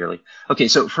the yearly. Okay.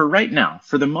 So for right now,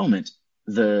 for the moment,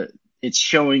 it's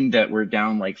showing that we're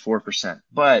down 4%,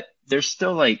 but there's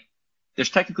still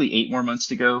there's technically 8 more months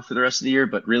to go for the rest of the year.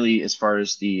 But really, as far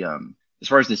as the as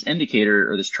far as this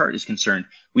indicator or this chart is concerned,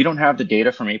 we don't have the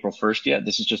data from April 1st yet.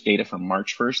 This is just data from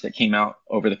March 1st that came out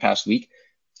over the past week.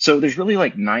 So there's really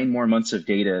like 9 more months of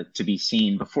data to be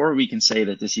seen before we can say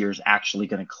that this year is actually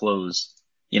going to close,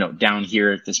 down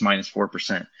here at this minus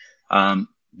 4%. The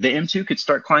M2 could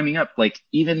start climbing up. Like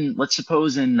even let's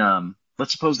suppose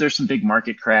there's some big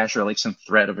market crash or like some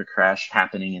threat of a crash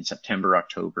happening in September,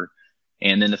 October.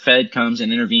 And then the Fed comes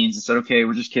and intervenes and said, okay,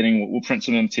 we're just kidding. We'll print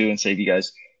some M2 and save you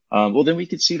guys. Well, then we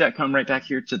could see that come right back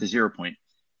here to the 0 point.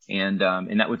 And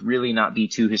that would really not be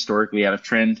too historically out of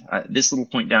trend. This little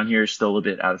point down here is still a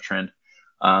bit out of trend.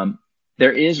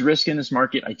 There is risk in this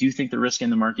market. I do think the risk in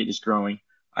the market is growing.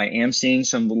 I am seeing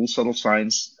some little subtle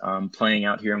signs playing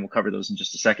out here, and we'll cover those in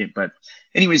just a second. But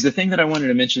anyways, the thing that I wanted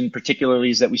to mention particularly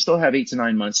is that we still have 8 to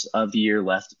 9 months of the year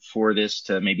left for this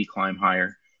to maybe climb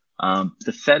higher.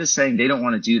 The Fed is saying they don't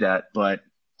want to do that, but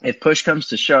if push comes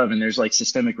to shove and there's like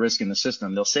systemic risk in the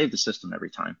system, they'll save the system every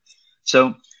time.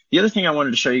 So the other thing I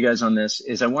wanted to show you guys on this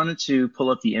is I wanted to pull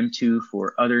up the M2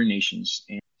 for other nations.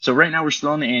 And so right now we're still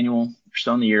on the annual, we're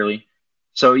still on the yearly.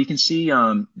 So you can see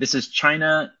this is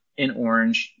China in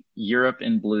orange, Europe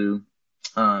in blue,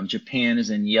 Japan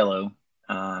is in yellow,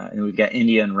 and we've got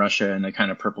India and Russia in the kind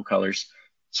of purple colors.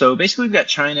 So basically we've got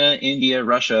China, India,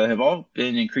 Russia have all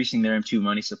been increasing their M2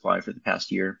 money supply for the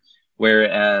past year,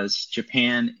 whereas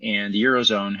Japan and the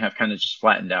Eurozone have kind of just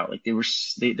flattened out. Like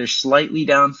they're slightly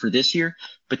down for this year,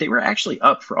 but they were actually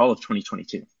up for all of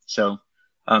 2022. So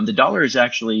the dollar is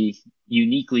actually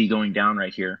uniquely going down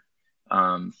right here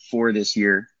for this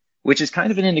year, which is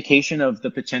kind of an indication of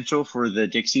the potential for the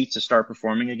Dixie to start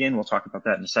performing again. We'll talk about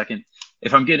that in a second.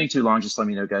 If I'm getting too long, just let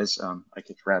me know, guys. I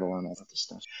could rattle on all of this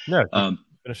stuff. No,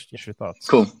 finish your thoughts.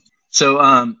 Cool.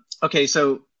 So, okay.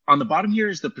 So on the bottom here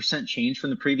is the percent change from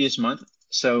the previous month.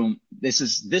 So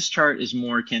this chart is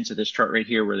more akin to this chart right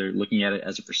here where they're looking at it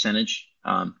as a percentage.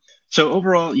 So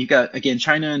overall, you got, again,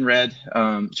 China in red,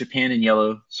 Japan in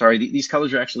yellow. Sorry, these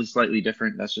colors are actually slightly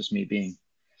different. That's just me being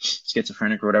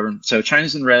schizophrenic or whatever. So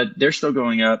China's in red. They're still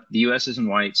going up. The US is in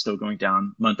white, still going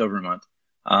down month over month.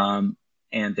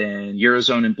 And then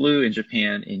Eurozone in blue and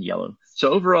Japan in yellow.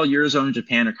 So overall, Eurozone and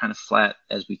Japan are kind of flat,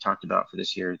 as we talked about for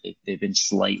this year. They've been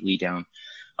slightly down.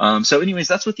 So anyways,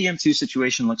 that's what the M2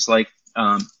 situation looks like.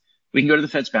 We can go to the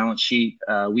Fed's balance sheet.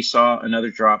 We saw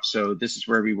another drop. So this is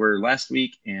where we were last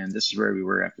week, and this is where we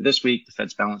were after this week. The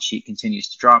Fed's balance sheet continues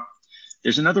to drop.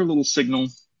 There's another little signal.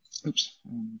 Oops.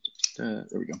 There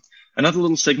we go. Another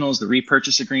little signal is the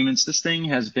repurchase agreements. This thing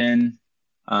has been,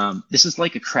 this is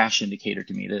like a crash indicator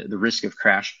to me, the risk of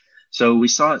crash. So we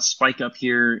saw it spike up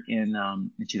here in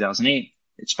 2008.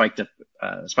 It spiked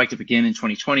up again in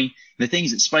 2020. The thing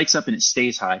is, it spikes up and it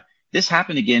stays high. This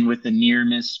happened again with the near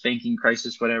miss banking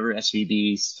crisis, whatever,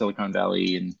 SVB, Silicon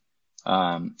Valley,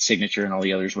 and Signature and all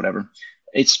the others, whatever.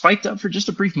 It spiked up for just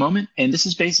a brief moment. And this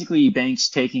is basically banks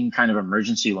taking kind of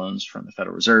emergency loans from the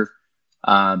Federal Reserve.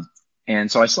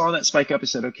 And so I saw that spike up. I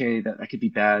said, okay, that could be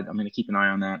bad. I'm going to keep an eye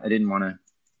on that. I didn't want to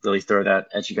really throw that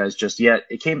at you guys just yet.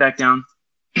 It came back down.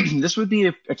 This would be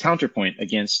a counterpoint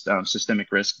against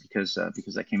systemic risk because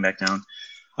that came back down.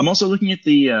 I'm also looking at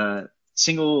the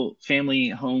single family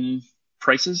home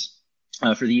prices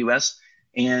for the US.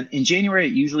 And in January,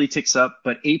 it usually ticks up,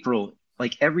 but April,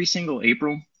 like every single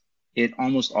April, it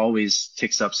almost always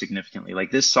ticks up significantly.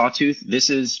 Like this sawtooth, this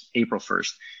is April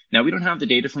 1st. Now, we don't have the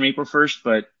data from April 1st,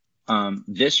 but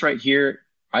this right here,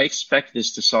 I expect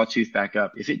this to sawtooth back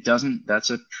up. If it doesn't, that's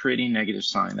a pretty negative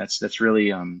sign. That's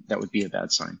really, that would be a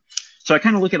bad sign. So I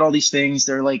kind of look at all these things.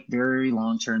 They're like very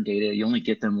long-term data. You only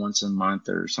get them once a month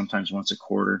or sometimes once a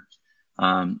quarter.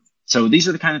 So these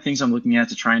are the kind of things I'm looking at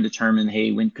to try and determine,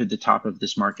 hey, when could the top of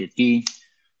this market be?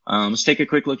 Let's take a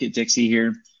quick look at Dixie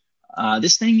here.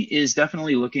 This thing is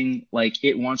definitely looking like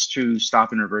it wants to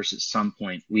stop and reverse at some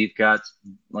point. We've got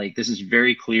like, this is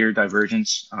very clear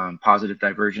divergence, positive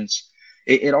divergence.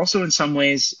 It also in some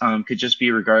ways could just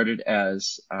be regarded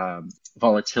as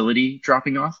volatility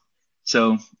dropping off.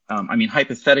 So, I mean,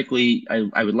 hypothetically,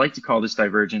 I would like to call this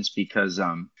divergence because,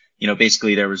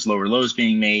 basically there was lower lows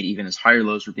being made, even as higher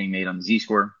lows were being made on the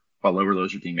Z-score, while lower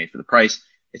lows were being made for the price.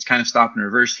 It's kind of stopped and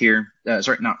reversed here.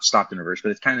 Sorry, not stopped and reversed,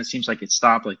 but it kind of seems like it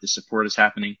stopped, like the support is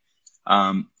happening.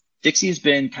 Dixie has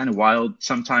been kind of wild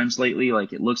sometimes lately.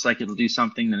 Like it looks like it'll do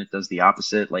something, then it does the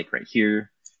opposite. Like right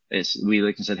here, we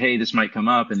looked and said, hey, this might come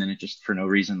up. And then it just, for no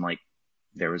reason, like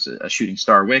there was a shooting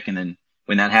star wick. And then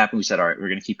when that happened, we said, all right, we're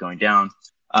going to keep going down.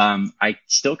 I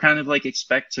still kind of like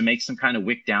expect to make some kind of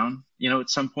wick down, at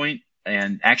some point.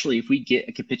 And actually, if we get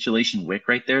a capitulation wick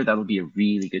right there, that'll be a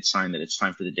really good sign that it's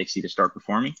time for the Dixie to start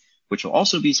performing, which will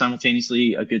also be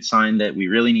simultaneously a good sign that we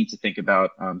really need to think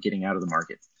about getting out of the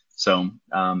market. So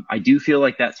I do feel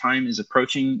like that time is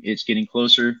approaching. It's getting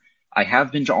closer. I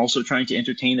have been also trying to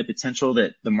entertain the potential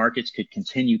that the markets could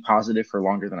continue positive for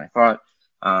longer than I thought.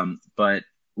 But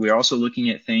we're also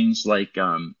looking at things like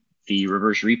the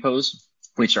reverse repos,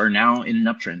 which are now in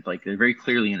an uptrend. Like they're very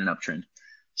clearly in an uptrend.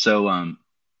 So,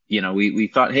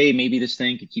 we thought, hey, maybe this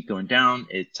thing could keep going down.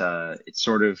 It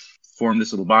sort of formed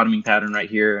this little bottoming pattern right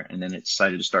here, and then it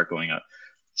decided to start going up.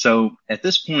 So at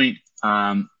this point,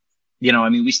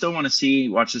 we still want to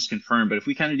watch this confirm, but if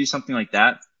we kind of do something like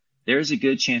that, there's a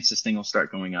good chance this thing will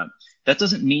start going up. That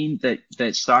doesn't mean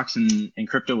that stocks and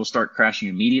crypto will start crashing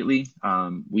immediately.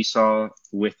 We saw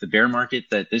with the bear market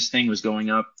that this thing was going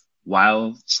up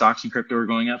while stocks and crypto were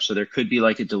going up. So there could be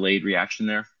like a delayed reaction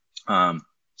there.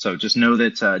 So just know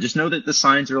that the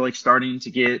signs are like starting to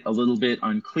get a little bit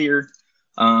unclear.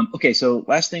 Okay. So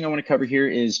last thing I want to cover here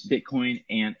is Bitcoin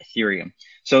and Ethereum.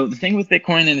 So the thing with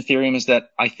Bitcoin and Ethereum is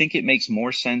that I think it makes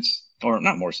more sense, or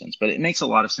not more sense, but it makes a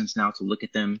lot of sense now to look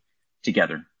at them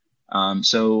together.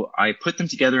 So I put them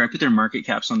together. I put their market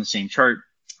caps on the same chart.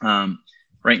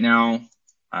 Right now,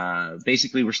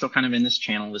 basically we're still kind of in this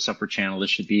channel, this upper channel.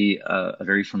 This should be a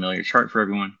very familiar chart for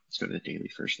everyone. Let's go to the daily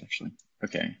first, actually.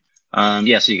 Okay.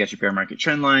 So you got your bear market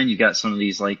trend line. You got some of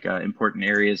these important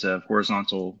areas of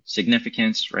horizontal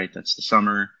significance, right? That's the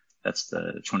summer. That's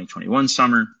the 2021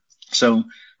 summer. So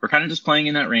we're kind of just playing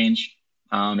in that range.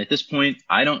 At this point,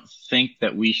 I don't think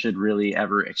that we should really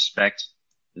ever expect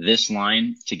this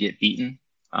line to get beaten.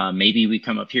 Maybe we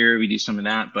come up here, we do some of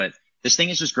that, but this thing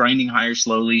is just grinding higher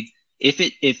slowly.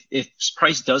 If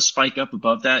price does spike up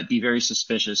above that, be very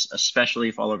suspicious, especially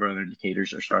if all of our other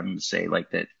indicators are starting to say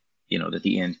like that, that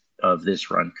the end of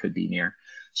this run could be near.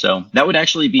 So that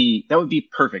would be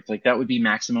perfect. Like that would be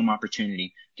maximum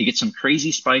opportunity to get some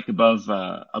crazy spike above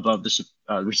the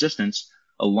resistance,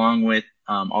 along with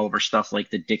all of our stuff like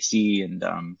the Dixie and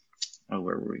where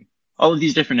were we? All of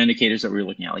these different indicators that we were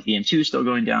looking at, like the M2 is still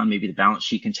going down. Maybe the balance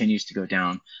sheet continues to go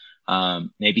down.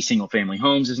 Maybe single family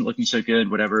homes isn't looking so good,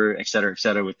 whatever, et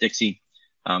cetera, with Dixie.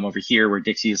 Over here where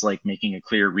Dixie is like making a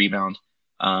clear rebound.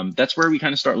 That's where we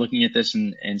kind of start looking at this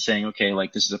and saying, okay,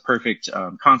 like this is a perfect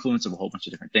confluence of a whole bunch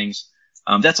of different things.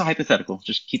 That's a hypothetical.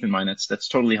 Just keep in mind that's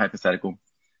totally hypothetical.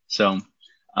 So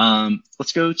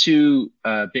let's go to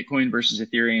Bitcoin versus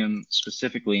Ethereum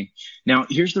specifically. Now,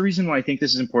 here's the reason why I think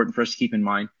this is important for us to keep in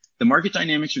mind. The market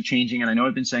dynamics are changing, and I know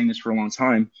I've been saying this for a long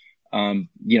time.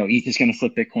 ETH is going to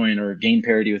flip Bitcoin or gain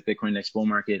parity with Bitcoin next bull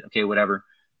market. Okay, whatever.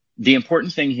 The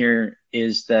important thing here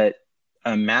is that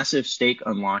a massive stake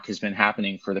unlock has been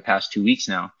happening for the past 2 weeks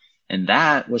now. And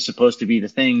that was supposed to be the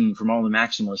thing from all the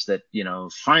maximalists that,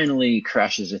 finally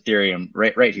crashes Ethereum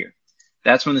right here.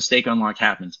 That's when the stake unlock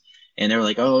happens. And they're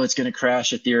like, oh, it's going to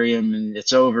crash Ethereum and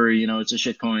it's over. It's a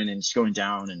shit coin and it's going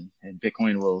down and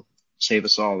Bitcoin will save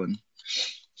us all and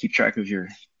keep track of your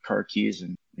car keys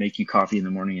and make you coffee in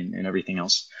the morning and everything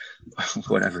else.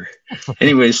 Whatever.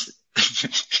 Anyways,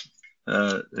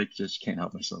 I just can't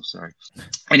help myself. Sorry.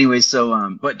 Anyways,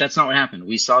 so, but that's not what happened.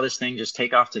 We saw this thing just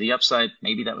take off to the upside.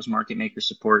 Maybe that was market maker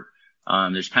support.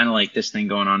 There's kind of like this thing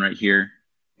going on right here.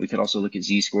 We could also look at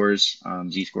Z-scores.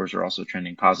 Z-scores are also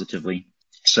trending positively.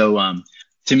 So,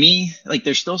 to me, like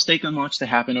there's still stake unlocks to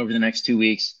happen over the next 2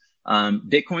 weeks.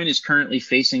 Bitcoin is currently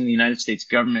facing the United States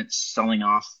government selling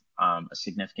off a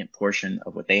significant portion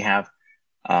of what they have.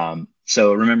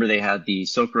 So remember they had the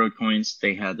Silk Road coins,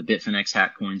 they had the Bitfinex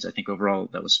hat coins. I think overall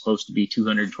that was supposed to be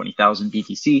 220,000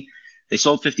 BTC. They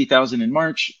sold 50,000 in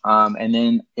March. And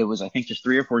then it was, I think just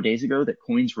 3 or 4 days ago that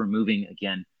coins were moving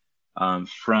again,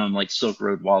 from like Silk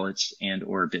Road wallets and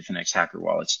or Bitfinex hacker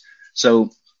wallets. So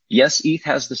yes, ETH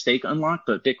has the stake unlocked,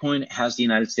 but Bitcoin has the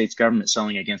United States government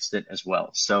selling against it as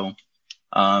well. So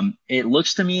it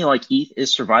looks to me like ETH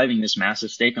is surviving this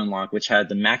massive stake unlock, which had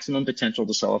the maximum potential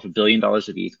to sell off $1 billion of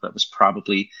ETH. But was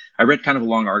probably, I read kind of a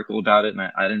long article about it and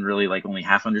I didn't really only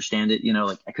half understand it.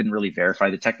 I couldn't really verify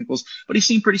the technicals, but he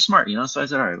seemed pretty smart, so I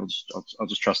said, all right, I'll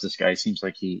just trust this guy. It seems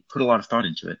like he put a lot of thought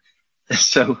into it.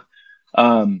 So,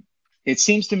 it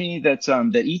seems to me that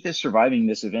ETH is surviving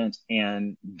this event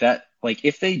and that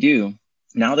if they do,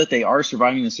 now that they are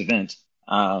surviving this event,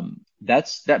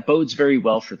 that bodes very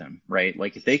well for them, right?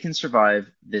 Like if they can survive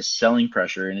this selling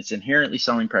pressure, and it's inherently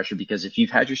selling pressure because if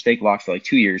you've had your stake locked for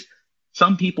 2 years,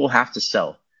 some people have to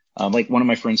sell. Like one of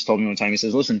my friends told me one time, he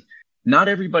says, listen, not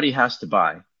everybody has to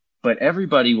buy, but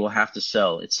everybody will have to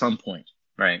sell at some point,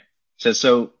 right?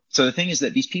 So the thing is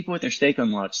that these people with their stake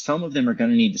unlocked, some of them are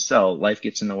going to need to sell. Life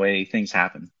gets in the way, things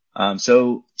happen.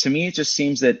 So to me, it just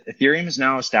seems that Ethereum is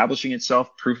now establishing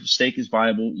itself. Proof of stake is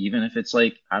viable, even if it's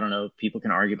I don't know, people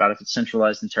can argue about if it's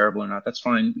centralized and terrible or not. That's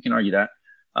fine. We can argue that.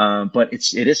 But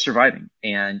it is surviving,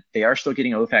 and they are still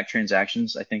getting OFAC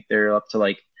transactions. I think they're up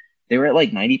to they were at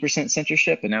 90%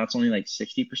 censorship, and now it's only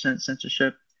 60%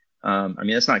 censorship. I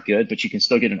mean, that's not good, but you can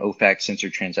still get an OFAC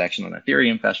censored transaction on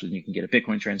Ethereum faster than you can get a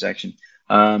Bitcoin transaction.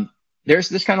 There's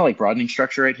this kind of broadening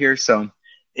structure right here. So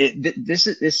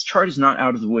this chart is not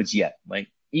out of the woods yet.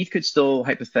 ETH could still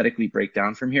hypothetically break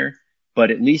down from here,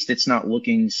 but at least it's not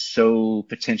looking so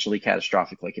potentially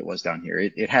catastrophic like it was down here.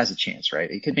 It has a chance, right?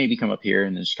 It could maybe come up here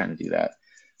and then just kind of do that.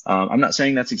 I'm not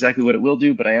saying that's exactly what it will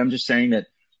do, but I am just saying that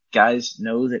guys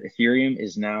know that Ethereum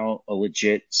is now a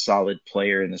legit solid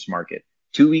player in this market.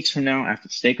 2 weeks from now, after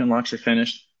the stake unlocks are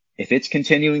finished, if it's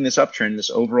continuing this uptrend, this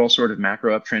overall sort of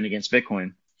macro uptrend against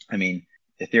Bitcoin, I mean,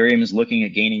 Ethereum is looking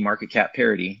at gaining market cap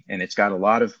parity, and it's got a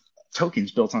lot of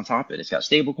tokens built on top of it. It's got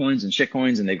stable coins and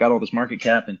shitcoins, and they've got all this market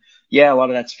cap. And yeah, a lot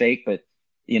of that's fake, but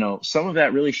some of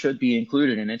that really should be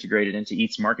included and integrated into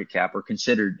ETH's market cap or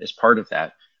considered as part of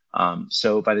that.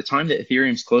 So by the time that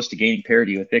Ethereum's close to gaining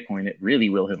parity with Bitcoin, it really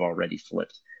will have already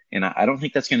flipped. And I don't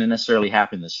think that's going to necessarily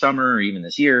happen this summer or even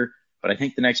this year, but I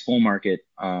think the next bull market,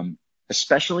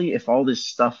 especially if all this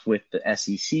stuff with the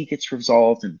SEC gets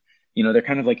resolved, and they're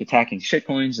kind of attacking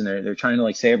shitcoins, and they're trying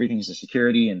to say everything's a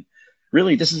security, and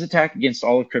really this is an attack against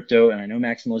all of crypto. And I know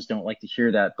maximalists don't like to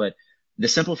hear that, but the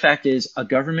simple fact is a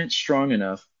government strong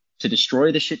enough to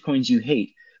destroy the shitcoins you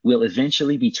hate will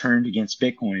eventually be turned against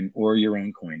Bitcoin or your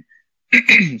own coin.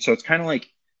 So it's kind of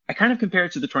I kind of compare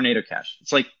it to the Tornado Cash.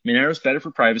 It's Monero's better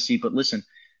for privacy, but listen,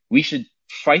 we should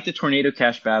fight the Tornado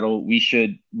Cash battle. We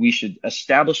should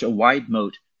establish a wide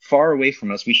moat far away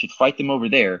from us. We should fight them over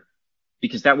there,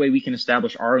 because that way we can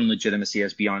establish our own legitimacy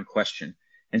as beyond question.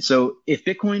 And so if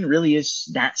Bitcoin really is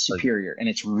that superior and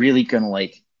it's really going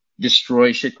to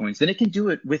destroy shitcoins, then it can do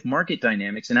it with market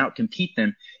dynamics and outcompete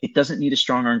them. It doesn't need a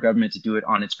strong arm government to do it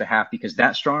on its behalf, because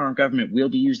that strong arm government will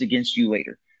be used against you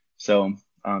later. So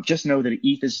just know that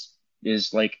ETH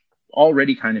is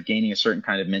already kind of gaining a certain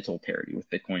kind of mental parity with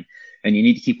Bitcoin, and you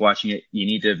need to keep watching it. You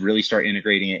need to really start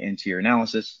integrating it into your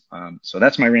analysis. So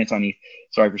that's my rant on ETH.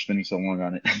 Sorry for spending so long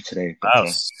on it today. Wow,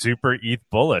 super ETH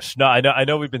bullish. No, I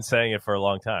know we've been saying it for a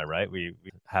long time, right? We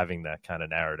having that kind of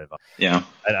narrative. Yeah,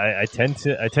 I tend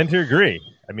to agree.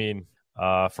 I mean,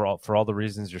 for all the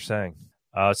reasons you're saying.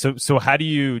 So how do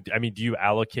you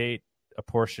allocate a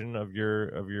portion of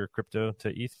your crypto to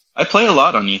ETH? I play a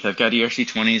lot on ETH. I've got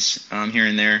ERC20s here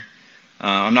and there.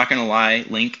 I'm not going to lie,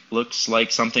 Link looks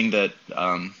like something that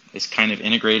is kind of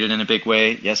integrated in a big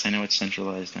way. Yes, I know it's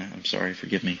centralized. I'm sorry.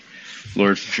 Forgive me,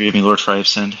 Lord, for I have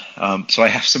sinned. So I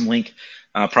have some Link.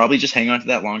 Probably just hang on to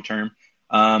that long term.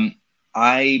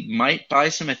 I might buy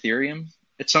some Ethereum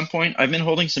at some point. I've been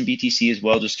holding some BTC as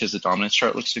well, just because the dominance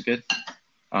chart looks so good.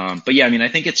 But yeah, I mean, I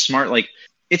think it's smart.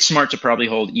 It's smart to probably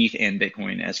hold ETH and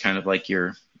Bitcoin as kind of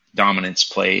your dominance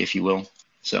play, if you will.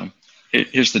 So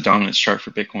here's the dominance chart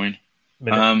for Bitcoin.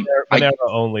 Monero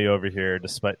only over here,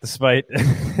 despite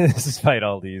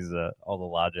all these all the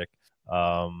logic.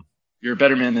 You're a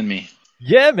better man than me.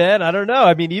 Yeah, man. I don't know.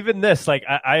 I mean, even this,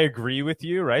 I agree with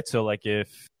you, right? So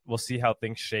if we'll see how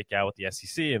things shake out with the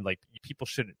SEC, and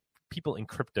people in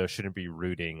crypto shouldn't be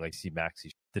rooting CMAXI,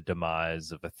 the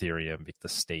demise of Ethereum, the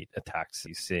state attacks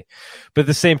SEC. But at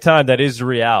the same time, that is the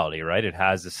reality, right? It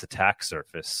has this attack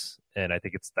surface, and I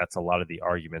think that's a lot of the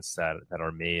arguments that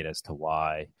are made as to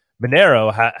why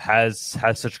Monero has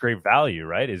such great value,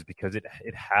 right? Is because it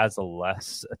has a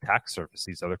less attack surface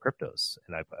these other cryptos,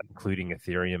 and including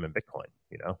Ethereum and Bitcoin.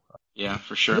 Yeah,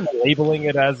 for sure. Even labeling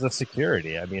it as a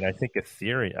security. I mean, I think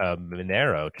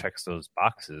Monero checks those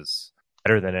boxes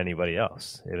better than anybody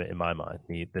else in my mind.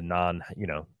 The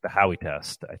Howey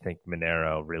test. I think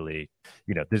Monero really,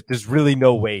 there's really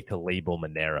no way to label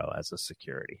Monero as a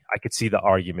security. I could see the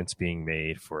arguments being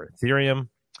made for Ethereum.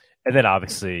 And then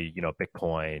obviously,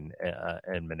 Bitcoin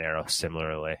and Monero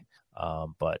similarly.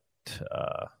 But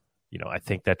I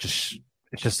think that it's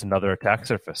just another attack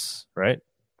surface, right?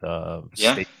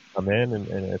 States come in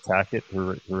and attack it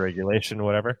through regulation,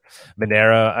 whatever.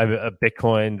 Monero,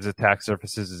 Bitcoin's attack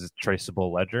surfaces is a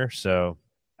traceable ledger. So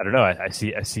I don't know. I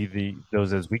see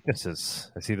those as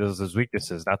weaknesses.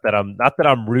 Not that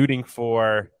I'm rooting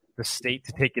for the state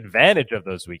to take advantage of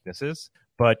those weaknesses,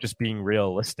 but just being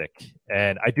realistic.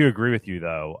 And I do agree with you,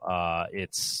 though.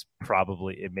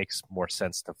 It makes more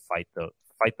sense to fight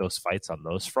those fights on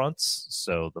those fronts,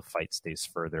 so the fight stays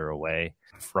further away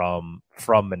from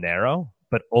Monero.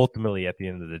 But ultimately, at the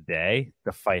end of the day,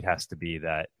 the fight has to be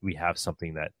that we have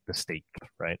something that the state,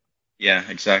 right? Yeah,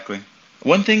 exactly.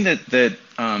 One thing that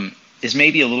is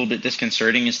maybe a little bit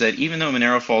disconcerting is that even though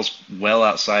Monero falls well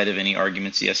outside of any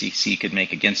arguments the SEC could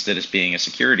make against it as being a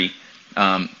security,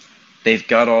 they've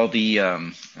got all the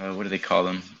what do they call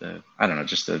them? I don't know,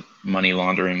 just the money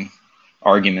laundering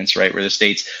arguments, right? Where the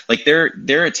states like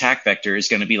their attack vector is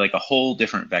going to be like a whole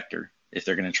different vector if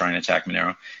they're going to try and attack Monero.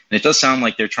 And it does sound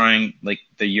like they're trying, like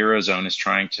the Eurozone is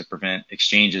trying to prevent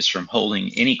exchanges from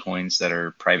holding any coins that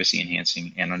are privacy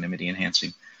enhancing, anonymity enhancing.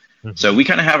 Mm-hmm. So we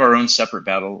kind of have our own separate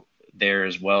battle there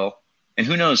as well. And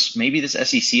who knows, maybe this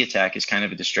SEC attack is kind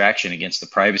of a distraction against the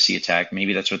privacy attack.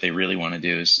 Maybe that's what they really want to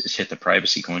do is hit the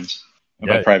privacy coins.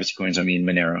 Yeah. By privacy coins, I mean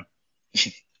Monero.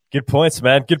 Good points,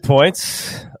 man. Good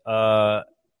points.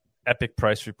 Epic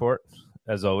price report,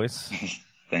 as always.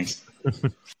 Thanks.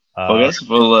 Well, guys,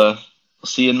 we'll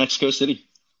see you in Mexico City.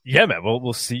 Yeah, man.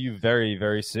 We'll see you very,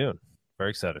 very soon.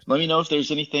 Very excited. Let me know if there's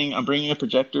anything. I'm bringing a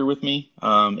projector with me.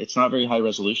 It's not very high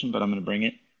resolution, but I'm going to bring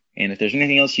it. And if there's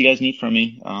anything else you guys need from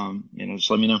me, just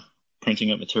let me know.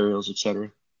 Printing up materials,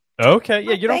 etc. Okay,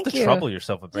 yeah, you don't have to trouble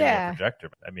yourself with bringing a projector.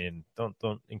 I mean, don't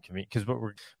inconvenience because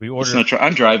we ordered.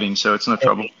 I'm driving, so it's no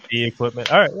trouble. The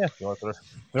equipment. All right, yeah. You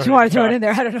want to throw it in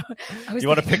there? I don't know. You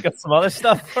want to pick up some other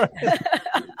stuff?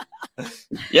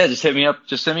 Yeah, just hit me up.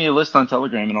 Just send me a list on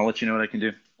Telegram, and I'll let you know what I can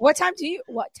do. What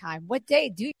day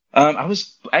do you? I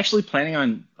was actually planning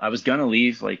on. I was gonna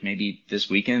leave like maybe this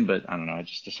weekend, but I don't know. I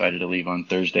just decided to leave on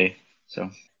Thursday,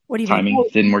 so what do you timing mean?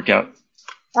 didn't work out.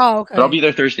 Oh, okay. But I'll be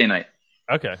there Thursday night.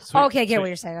 Okay. Sweet. Okay, get what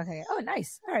you're saying. Okay. Oh,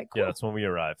 nice. All right. Cool. Yeah, that's when we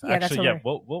arrive. Yeah, actually,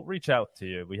 we'll reach out to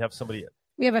you. We have somebody.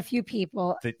 We have a few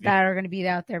people that are going to be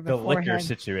out there beforehand. The liquor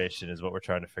situation is what we're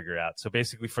trying to figure out. So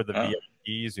basically, for the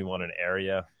VIPs, we want an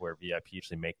area where VIPs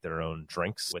actually make their own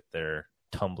drinks with their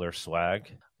tumbler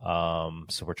swag.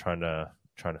 So we're trying to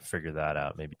figure that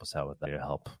out. Maybe help us out with that to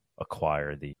help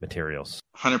acquire the materials.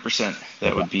 100%.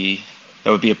 That would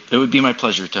be my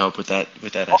pleasure to help with that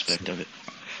aspect of it.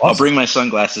 Awesome. I'll bring my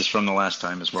sunglasses from the last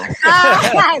time as well.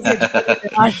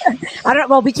 I don't.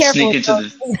 Well, be careful.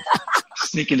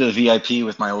 Sneak into the VIP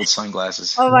with my old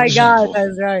sunglasses. Oh my God,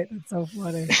 that's right. That's so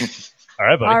funny. All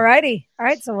right, buddy. All righty. All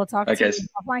right, so we'll talk to you guys.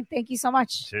 offline. Thank you so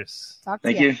much. Cheers.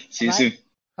 Thank you. See you soon.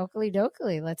 Oakley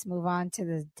dokley. Let's move on to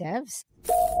the devs.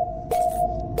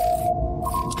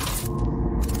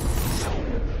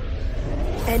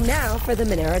 And now for the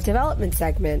Monero development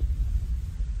segment.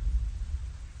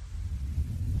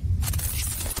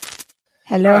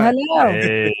 Hello.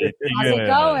 Hey, how's it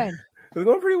going? It's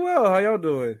going pretty well. How y'all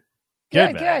doing?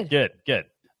 Good.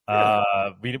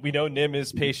 We know NYM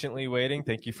is patiently waiting.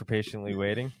 Thank you for patiently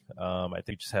waiting. I think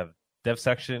we just have dev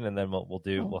section, and then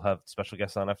we'll have special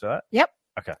guests on after that. Yep.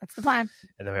 Okay. That's the plan.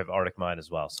 And then we have Arctic Mind as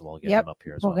well, so we'll get them up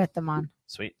here as well. We'll get them on.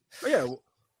 Sweet. Oh, yeah.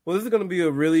 Well, this is going to be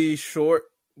a really short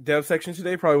dev section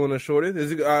today. Probably one of the shortest.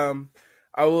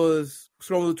 I was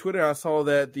scrolling through Twitter, and I saw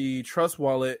that the Trust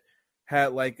Wallet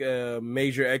had like a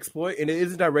major exploit, and it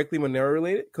isn't directly Monero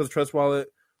related because Trust Wallet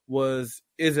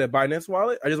is a Binance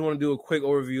wallet. I just want to do a quick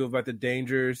overview about the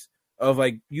dangers of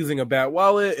like using a bad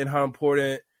wallet and how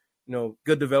important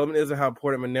good development is and how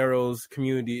important Monero's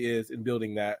community is in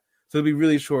building that. So it'll be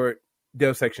really short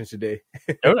dev sections today.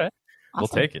 Okay, we'll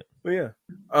take it. But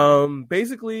yeah,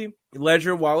 basically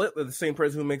Ledger Wallet, the same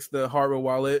person who makes the hardware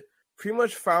wallet, pretty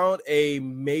much found a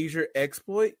major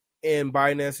exploit in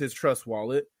Binance's Trust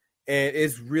Wallet. And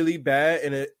it's really bad.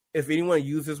 And if anyone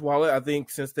uses this wallet, I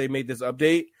think since they made this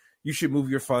update, you should move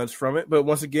your funds from it. But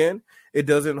once again, it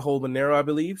doesn't hold Monero, I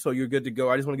believe. So you're good to go.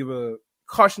 I just want to give a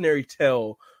cautionary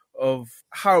tale of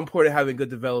how important having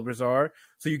good developers are.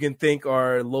 So you can thank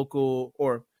our local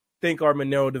or thank our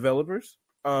Monero developers.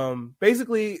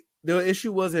 Basically, the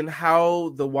issue was in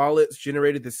how the wallets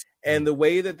generated this. And the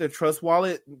way that the Trust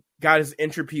Wallet got its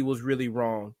entropy was really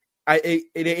wrong. It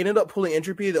ended up pulling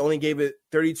entropy that only gave it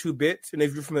 32 bits. And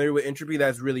if you're familiar with entropy,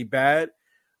 that's really bad.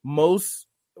 Most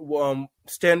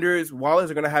standards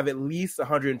wallets are going to have at least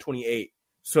 128.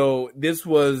 So this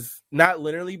was not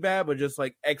linearly bad, but just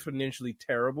like exponentially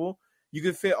terrible. You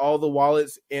could fit all the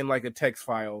wallets in like a text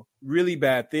file. Really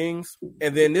bad things.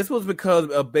 And then this was because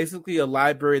of basically a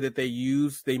library that they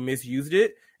misused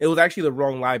it. It was actually the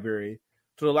wrong library.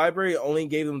 So the library only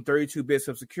gave them 32 bits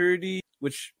of security,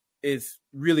 which is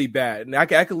really bad. And I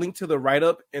could link to the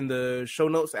write-up in the show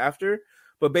notes after.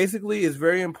 But basically, it's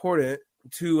very important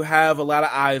to have a lot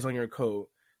of eyes on your code.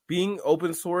 Being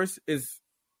open source is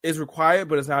required,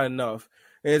 but it's not enough.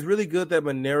 And it's really good that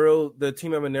the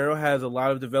team at Monero has a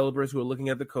lot of developers who are looking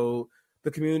at the code.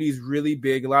 The community is really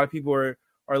big. A lot of people are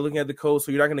looking at the code,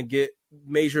 so you're not going to get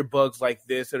major bugs like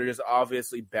this that are just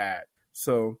obviously bad.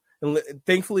 So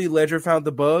thankfully, Ledger found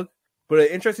the bug. But an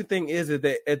interesting thing is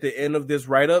that at the end of this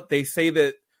write-up, they say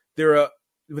that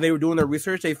when they were doing their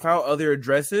research, they found other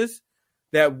addresses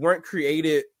that weren't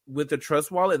created with the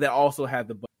Trust wallet that also had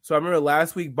the bug. So I remember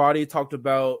last week, Body talked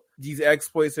about these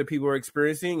exploits that people are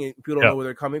experiencing and people don't know where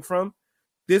they're coming from.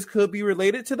 This could be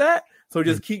related to that. So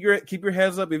just keep your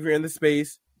heads up if you're in the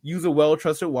space. Use a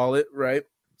well-trusted wallet, right?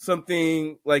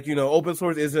 Something like, open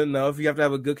source isn't enough. You have to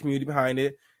have a good community behind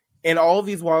it. And all of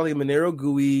these wallets, Monero,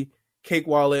 GUI, Cake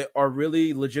Wallet, are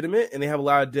really legitimate, and they have a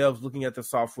lot of devs looking at the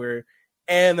software,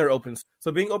 and they're open.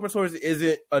 So being open source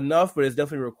isn't enough, but it's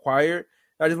definitely required.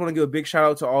 I just want to give a big shout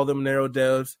out to all the Monero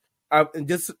devs. And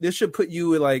this should put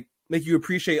you make you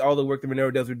appreciate all the work the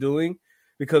Monero devs are doing,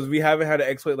 because we haven't had an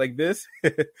exploit like this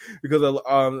because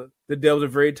the devs are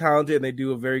very talented and they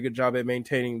do a very good job at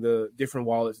maintaining the different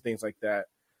wallets and things like that.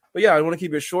 But yeah, I want to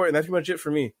keep it short, and that's pretty much it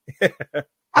for me.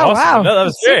 Oh, wow. No, that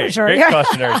was great. Short. Great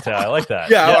cautionary tale. I like that.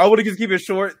 Yeah, I want to just keep it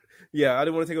short. Yeah, I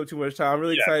didn't want to take up too much time. I'm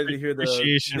really excited to hear the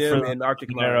NYM and Arctic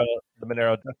Monero. The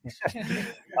Monero.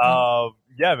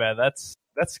 Yeah, man, that's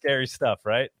scary stuff,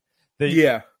 right?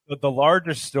 The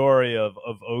larger story of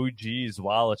OG's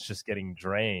wallets just getting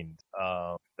drained.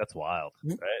 That's wild,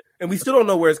 right? And we still don't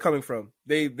know where it's coming from.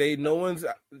 No one's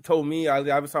told me.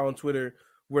 I saw on Twitter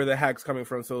where the hack's coming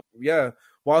from. So yeah,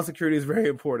 wallet security is very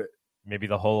important. Maybe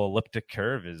the whole elliptic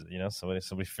curve is,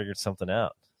 somebody figured something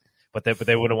out, but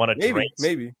they wouldn't want to drain.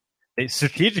 Maybe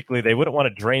strategically they wouldn't want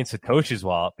to drain Satoshi's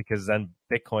wallet, because then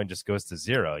Bitcoin just goes to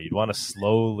zero. You'd want to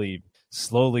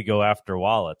slowly go after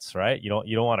wallets, right? You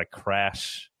don't want to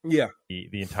crash the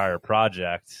entire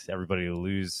project. Everybody will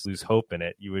lose hope in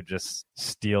it. You would just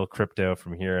steal crypto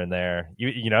from here and there.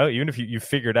 Even if you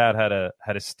figured out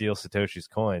how to steal Satoshi's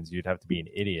coins, you'd have to be an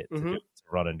idiot to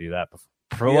run and do that before.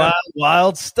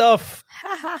 Wild stuff.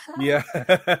 Yeah.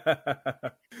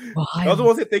 I also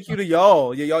want to say thank you to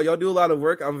y'all. Y'all do a lot of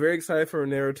work. I'm very excited for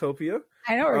Monerotopia.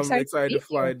 I know. I'm excited to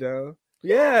fly down.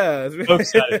 Yeah, so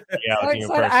excited.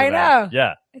 I know.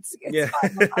 Yeah, it's fun.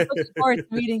 I'm looking forward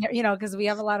to meeting, because we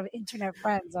have a lot of internet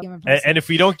friends. And if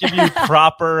we don't give you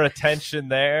proper attention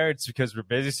there, it's because we're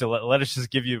busy. So let us just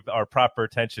give you our proper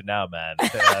attention now, man.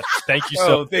 Thank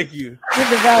you thank you. You're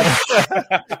the best.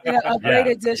 A great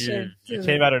addition. You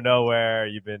came out of nowhere.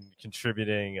 You've been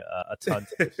contributing a ton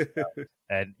to this show.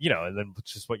 And then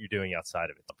just what you're doing outside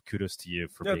of it. Kudos to you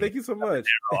for being thank you so much.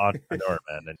 Entrepreneur,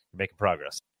 man, and making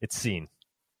progress. It's seen.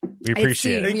 We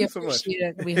appreciate it. Thank you so much.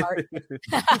 We heart.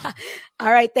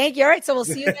 All right, thank you. All right, so we'll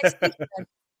see you next week.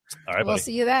 All right, we'll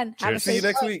see you then. Have a see you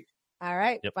next week. All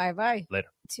right, bye. Later.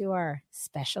 To our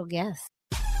special guest.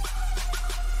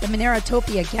 The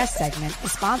Monerotopia guest segment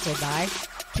is sponsored by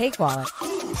Cake Wallet.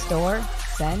 Store,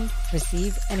 send,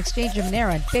 receive, and exchange your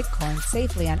Monero and Bitcoin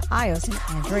safely on iOS and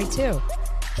Android too.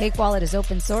 Cake Wallet is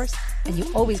open source, and you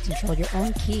always control your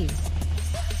own keys.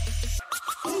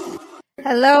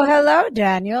 Hello,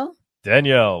 Daniel.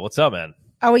 Daniel, what's up, man?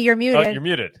 Oh, you're muted. Oh, you're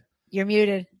muted. You're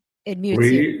muted. It mutes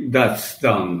you. That's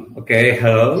done. Okay,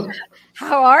 hello.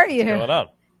 How are you? What's going on?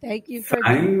 Thank you for...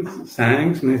 Thanks.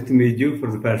 Nice to meet you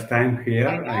for the first time here.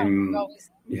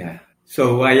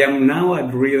 So I am now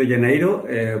at Rio de Janeiro,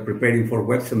 preparing for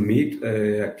Web Summit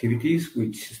activities,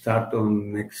 which start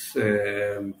on next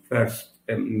 1st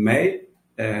May.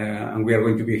 And we are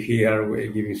going to be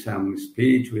here giving some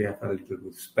speech. We have a little bit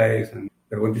of space, and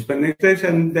we're going to spend next days.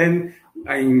 And then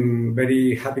I'm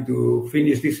very happy to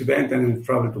finish this event and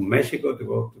travel to Mexico to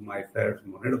go to my first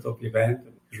Monerotopia event.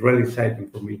 It's really exciting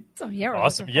for me.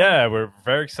 Awesome. Yeah, we're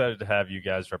very excited to have you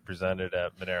guys represented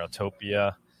at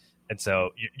Monerotopia. And so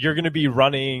you're going to be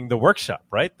running the workshop,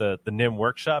 right? The NYM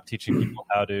workshop, teaching people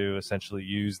how to essentially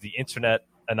use the internet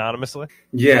anonymously?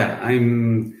 Yeah,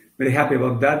 I'm very happy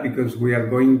about that, because we are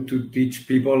going to teach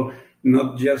people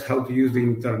not just how to use the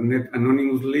internet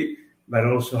anonymously, but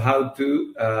also how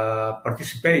to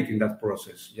participate in that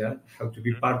process, how to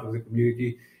be part of the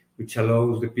community, which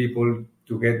allows the people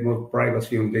to get more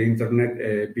privacy on the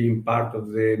internet, being part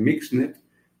of the MixNet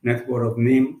network of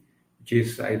NYM, which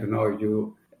is, I don't know if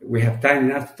we have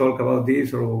time enough to talk about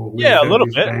this, or a little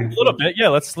bit. Yeah,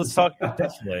 let's talk.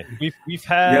 Definitely. We've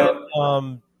had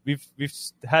we've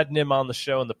had NYM on the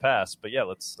show in the past, but yeah,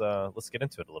 let's get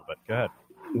into it a little bit. Go ahead.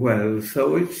 Well,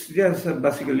 so it's just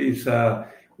basically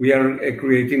we are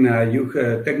creating a huge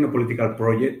techno-political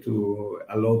project to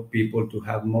allow people to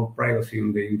have more privacy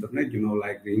on the internet.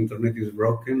 Like the internet is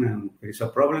broken, and there is a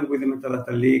problem with the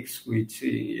metadata leaks, which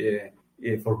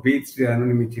forbids the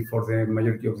anonymity for the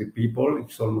majority of the people.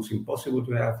 It's almost impossible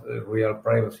to have real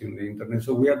privacy on the internet.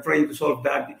 So we are trying to solve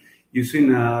that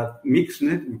using a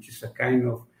MixNet, which is a kind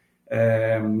of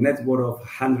network of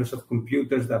hundreds of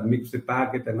computers that mix the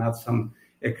packet and add some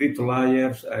crypto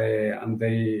layers, and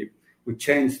we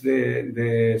change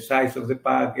the size of the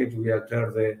packet, we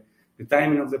alter the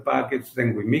timing of the packets,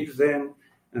 then we mix them,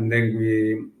 and then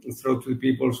we throw to the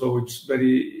people. So it's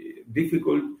very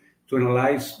difficult to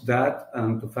analyze that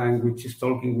and to find which is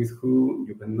talking with who.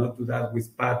 You cannot do that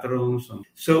with patrons.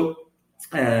 So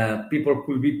people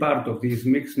could be part of this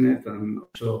mixnet and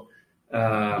also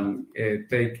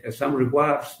take some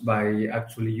rewards by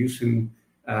actually using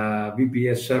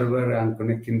VPS server and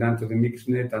connecting them to the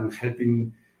mixnet and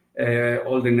helping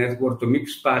all the network to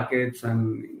mix packets.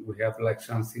 And we have like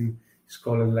something, it's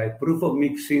called like proof of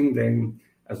mixing. Then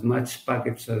as much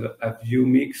packets as you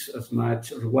mix, as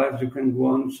much rewards you can go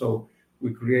on. So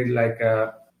we create like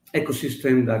a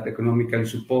ecosystem that economically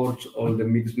supports all the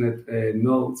mixnet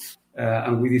nodes.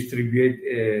 And we distribute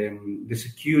the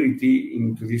security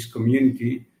into this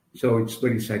community. So it's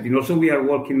very exciting. Also, we are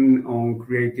working on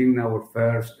creating our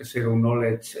first zero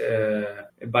knowledge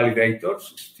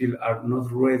validators. Still are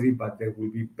not ready, but they will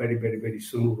be very, very, very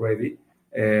soon ready.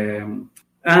 And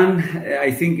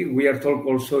I think we are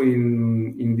talking also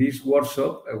in this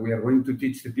workshop, we are going to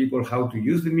teach the people how to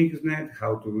use the mixnet,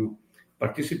 how to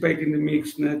participate in the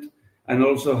mixnet, and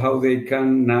also how they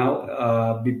can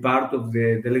now be part of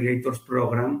the delegators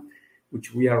program,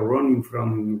 which we are running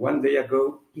from 1 day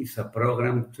ago. It's a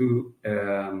program to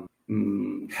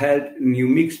help new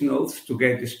mix nodes to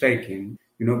get staking,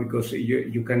 because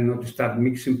you cannot start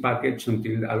mixing packets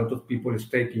until a lot of people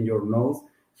stake in your node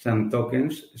some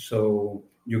tokens. So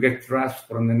you get trust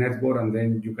from the network and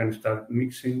then you can start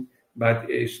mixing. But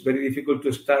it's very difficult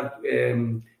to start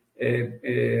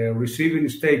receiving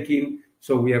staking.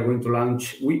 So we are going to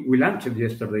launch, we launched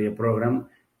yesterday a program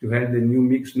to help the new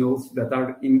mixed nodes that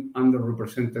are in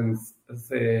underrepresented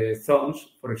zones,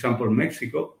 for example,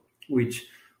 Mexico, which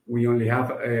we only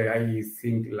have, I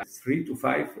think, like 3 to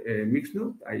 5 mixed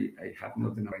nodes. I have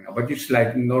not the number right now, but it's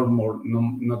like not more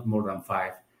than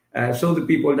 5. So the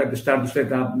people that start to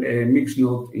set up a mixed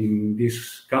node in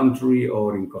this country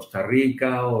or in Costa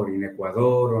Rica or in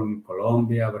Ecuador or in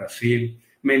Colombia, Brazil,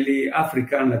 mainly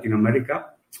Africa and Latin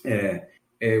America,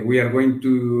 we are going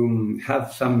to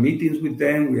have some meetings with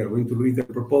them. We are going to read the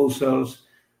proposals,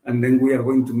 and then we are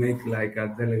going to make like a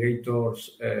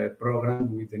delegators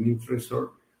program with an interestor,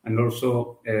 and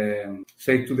also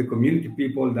say to the community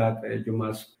people that you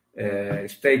must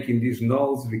stake in these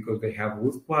nodes because they have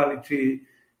good quality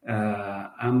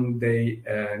and they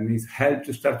need help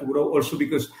to start to grow. Also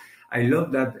because I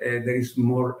love that there is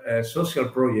more social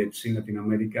projects in Latin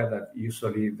America that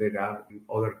usually there are in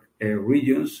other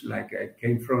regions. Like I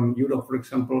came from Europe, for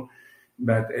example,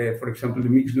 but for example, the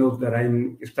mixed nodes that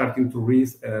I'm starting to read,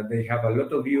 they have a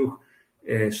lot of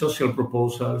social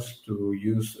proposals to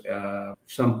use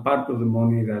some part of the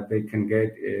money that they can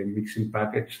get mixing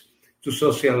packets to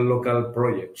social local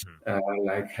projects,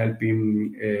 like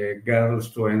helping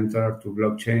girls to enter to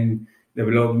blockchain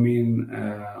development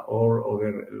or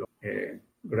other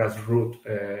grassroots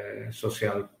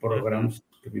social programs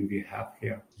we have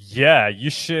here. Yeah,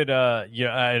 you should.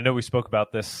 I know we spoke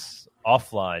about this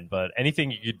offline, but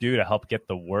anything you could do to help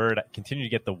continue to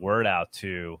get the word out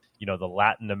to, the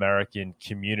Latin American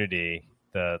community,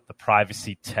 the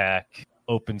privacy tech,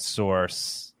 open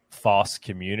source, FOSS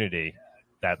community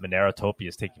that Monerotopia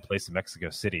is taking place in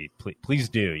Mexico City. Please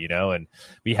do, and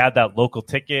we had that local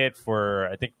ticket for,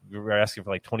 I think we were asking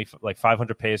for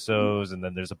 500 pesos. And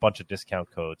then there's a bunch of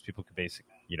discount codes. People could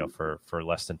basically, for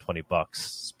less than $20,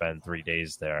 spend 3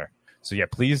 days there. So yeah,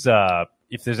 please,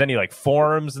 if there's any like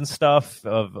forums and stuff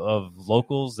of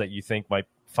locals that you think might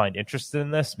find interested in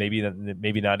this, maybe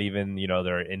not even,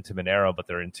 they're into Monero, but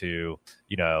they're into,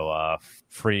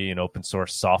 free and open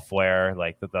source software,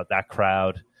 like that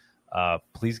crowd.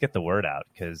 Please get the word out,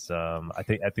 because I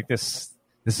think this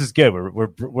is good.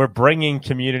 We're bringing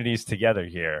communities together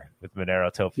here with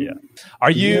Monerotopia.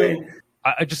 Are you?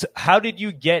 How did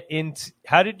you get into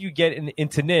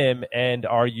NYM, and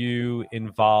are you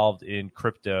involved in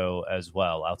crypto as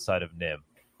well outside of NYM?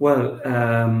 Well,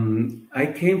 I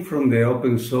came from the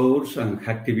open source and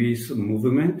hacktivist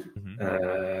movement.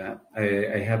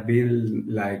 I have been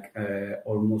like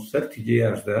almost 30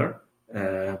 years there.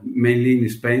 Mainly in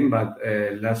Spain, but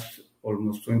last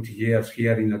almost 20 years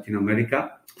here in Latin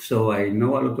America. So I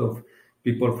know a lot of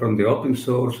people from the open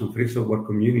source and free software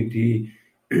community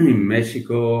in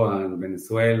Mexico and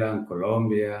Venezuela and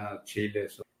Colombia, Chile.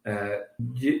 So,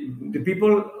 the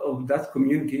people of that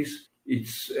communities,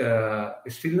 it's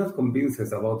still not convinced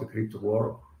about the crypto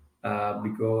world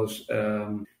because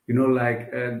are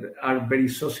very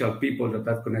social people that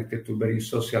are connected to very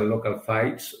social local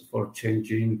fights for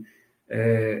changing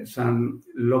some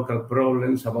local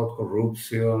problems about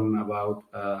corruption, about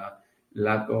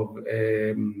lack of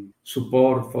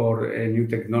support for new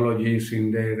technologies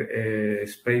in their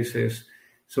spaces.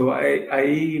 So I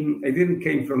didn't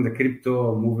came from the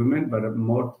crypto movement, but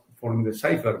more from the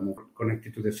cipher movement,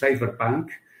 connected to the cypherpunk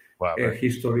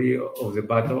history of the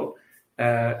battle.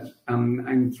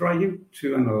 I'm trying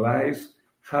to analyze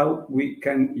how we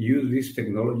can use these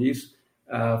technologies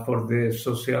for the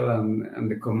social and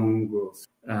the common good.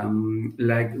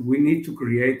 Like we need to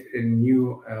create a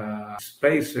new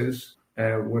spaces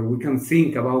where we can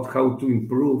think about how to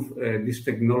improve these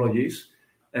technologies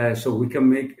so we can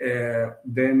make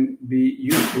them be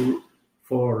useful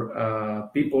for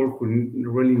people who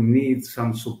really need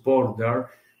some support there.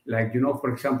 Like,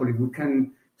 for example, if we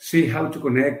can see how to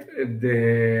connect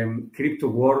the crypto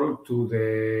world to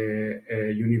the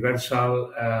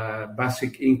universal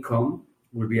basic income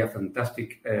will be a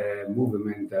fantastic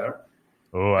movement there.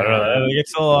 Oh, I don't know.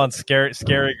 It's a little on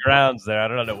scary grounds there. I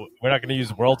don't know. We're not going to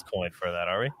use WorldCoin for that,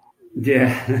 are we?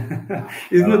 Yeah,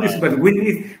 it's not this, but we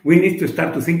need to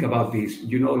start to think about this.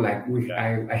 Like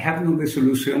I have not the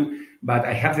solution, but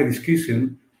I have the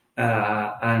discussion,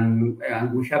 and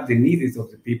we have the needs of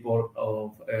the people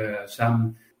of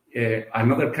some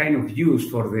another kind of use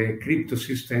for the crypto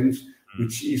systems,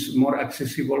 which is more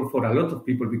accessible for a lot of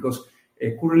people because.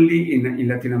 Currently in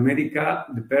Latin America,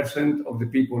 the percent of the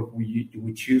people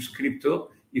who choose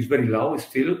crypto is very low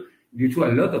still due to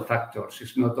a lot of factors.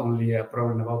 It's not only a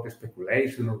problem about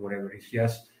speculation or whatever. It's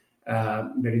just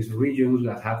there is regions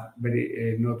that have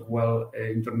very not well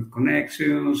internet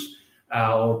connections,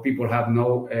 or people have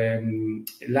no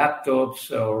laptops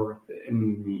or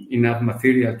enough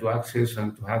material to access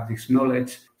and to have this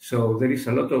knowledge. So there is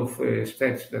a lot of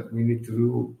steps that we need to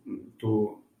do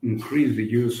to increase the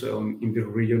use in the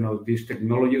region of these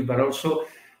technologies, but also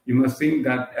you must think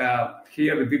that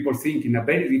here the people think in a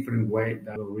very different way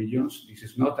than the regions. This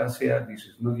is not Asia, this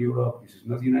is not Europe, this is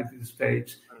not the United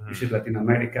States, this is Latin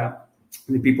America.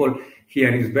 The people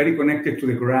here is very connected to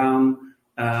the ground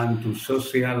and to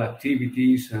social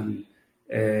activities, and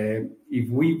if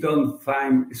we don't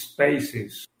find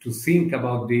spaces to think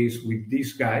about this with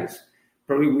these guys,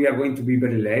 probably we are going to be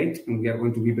very late and we are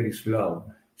going to be very slow.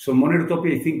 So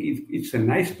Monerotopia, I think it's a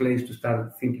nice place to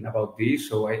start thinking about this.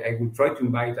 So I will try to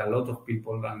invite a lot of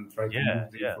people and try to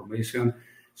move the information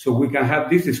so we can have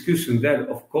this discussion there.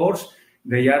 Of course,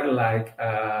 they are like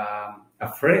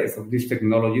afraid of these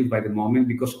technologies by the moment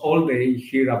because all they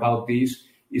hear about this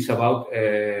is about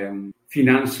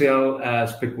financial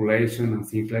speculation and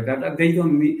things like that. And they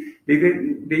don't need, they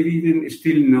didn't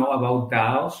still know about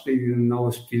DAOs. They didn't know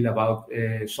still about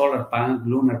solar punk,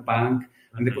 lunar punk,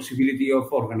 and the possibility of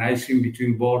organizing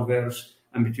between borders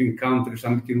and between countries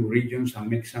and between regions and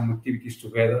make some activities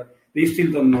together. They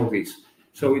still don't know this.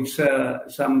 So it's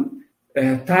some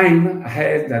time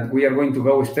ahead that we are going to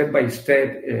go step by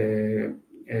step,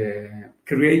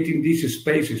 creating these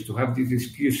spaces to have these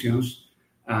discussions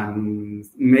and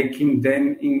making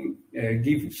them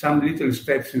give some little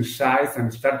steps inside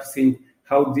and start to think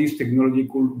how this technology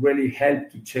could really help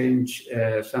to change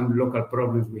some local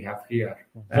problems we have here.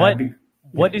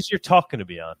 What is your talk going to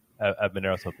be on at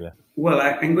Monerotopia? Well,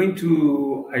 I think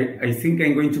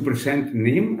I'm going to present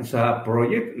NYM as a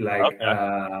project, like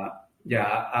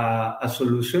a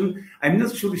solution. I'm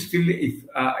not sure still if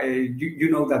you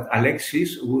know that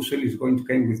Alexis Russell is going to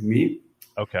come with me.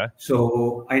 Okay.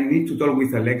 So I need to talk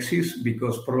with Alexis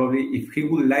because probably if he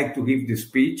would like to give the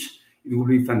speech, it would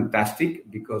be fantastic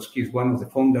because he's one of the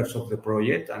founders of the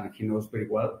project and he knows very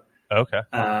well. Okay.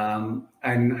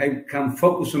 And I can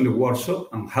focus on the workshop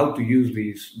on how to use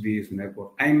this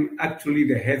network. I'm actually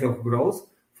the head of growth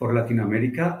for Latin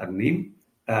America at NYM.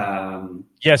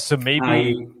 Yes, so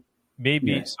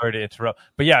maybe sorry to interrupt,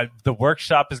 but yeah, the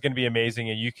workshop is going to be amazing,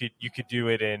 and you could do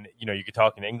it in you could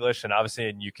talk in English, and obviously,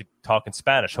 and you could talk in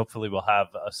Spanish. Hopefully, we'll have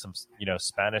some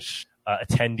Spanish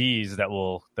attendees that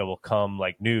will come,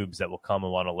 like noobs that will come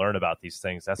and want to learn about these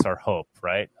things. That's our hope,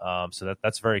 right? So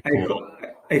that's very cool.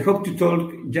 I hope to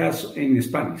talk just in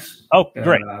Spanish. Oh,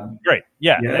 great.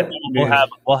 Yeah.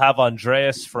 We'll have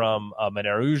Andreas from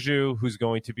Monero, who's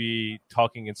going to be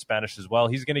talking in Spanish as well.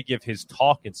 He's going to give his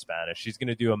talk in Spanish. He's going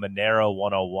to do a Monero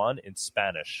 101 in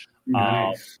Spanish.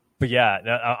 Nice. But yeah,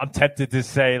 I'm tempted to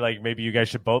say like maybe you guys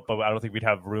should both, but I don't think we'd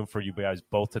have room for you guys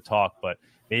both to talk. But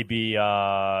maybe,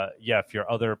 if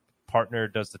your other partner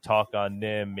does the talk on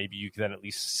NYM, maybe you can then at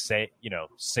least say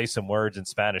some words in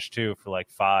Spanish too for like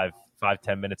 5-10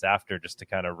 minutes after, just to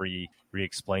kind of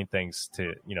re-explain things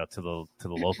to the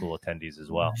local attendees as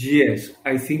well. Yes,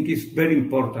 I think it's very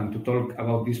important to talk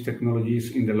about these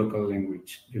technologies in the local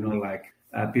language.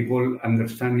 People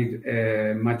understand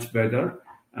it much better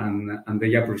and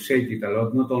they appreciate it a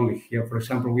lot. Not only here, for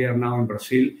example, we are now in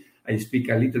Brazil. I speak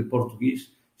a little Portuguese,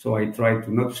 So I try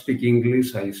to not speak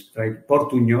English. I try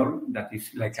Portuñol, that is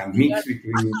like a mix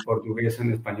between Portuguese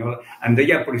and Espanol, and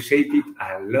they appreciate it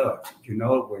a lot.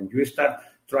 When you start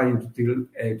trying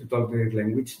to talk their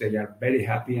language, they are very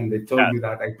happy, and they told you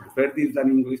that I prefer this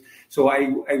than English. So I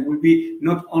will be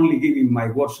not only giving my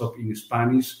workshop in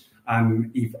Spanish, and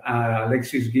if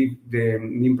Alexis gives the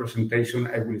NYM presentation,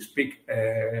 I will speak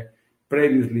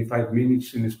previously 5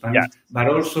 minutes in Spanish, but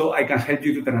also I can help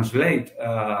you to translate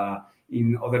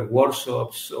in other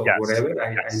workshops or whatever.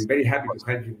 I'm very happy to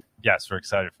help you. Yes, we're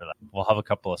excited for that. We'll have a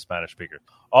couple of Spanish speakers.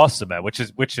 Awesome, man. Which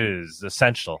is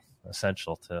essential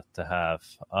to have.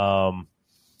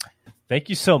 Thank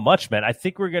you so much, man. I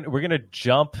think we're gonna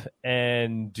jump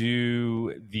and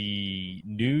do the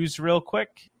news real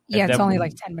quick. Yeah, it's only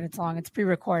like 10 minutes long. It's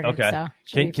pre-recorded. Okay.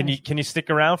 So can you stick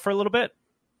around for a little bit?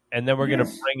 And then we're gonna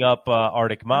bring up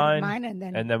Arctic Mine,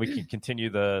 and then we can continue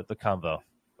the convo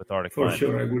with Arctic Mine. For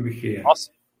sure, I will be here.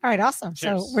 Awesome. All right, awesome.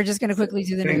 Cheers. So we're just going to quickly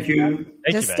do the Thank news. you.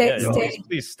 Thank you, man.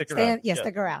 Please stick around.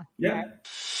 Stick around. Yeah. All right.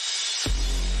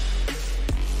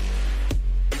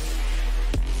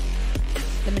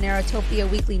 The Monerotopia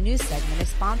weekly news segment is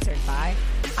sponsored by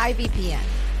iVPN.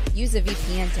 Use a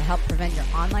VPN to help prevent your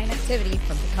online activity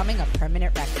from becoming a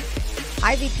permanent record.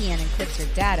 iVPN encrypts your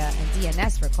data and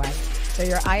DNS requests so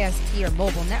your ISP or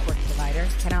mobile network provider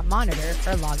cannot monitor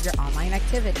or log your online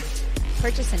activity.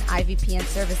 Purchase an iVPN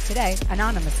service today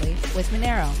anonymously with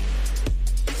Monero.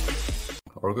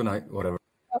 Or good night, whatever.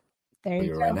 There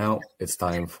you go. Right now, it's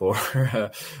time for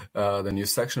the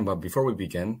news section. But before we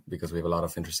begin, because we have a lot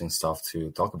of interesting stuff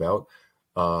to talk about,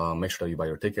 make sure that you buy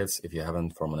your tickets if you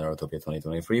haven't for Monerotopia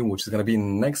 2023, which is going to be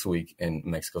next week in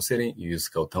Mexico City. You use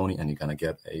code Tony and you're going to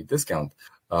get a discount.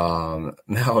 Now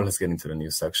let's get into the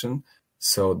news section.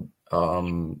 So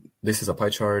this is a pie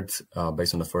chart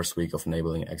based on the first week of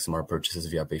enabling XMR purchases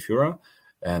via Payfura.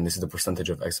 And this is the percentage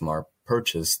of XMR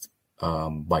purchased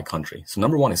by country. So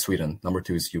number one is Sweden, number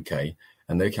two is UK,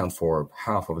 and they account for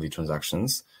half of the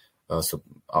transactions.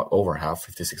 Over half,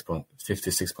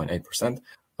 56.8%.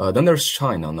 Then there's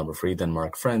China, number three,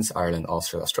 Denmark, France, Ireland,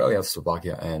 Austria, Australia,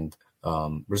 Slovakia, and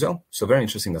Brazil. So very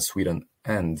interesting that Sweden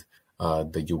and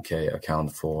the UK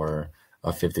account for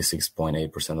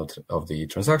 56.8% of the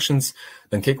transactions.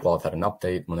 Then Cake Wallet had an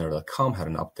update. Monero.com had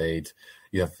an update.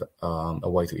 You have a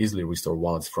way to easily restore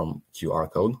wallets from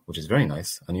QR code, which is very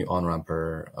nice. A new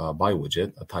on-ramper buy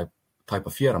widget, a type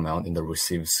of fiat amount in the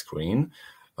receive screen,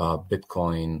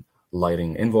 Bitcoin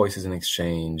lighting invoices in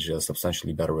exchange,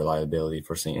 substantially better reliability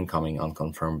for seeing incoming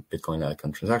unconfirmed Bitcoin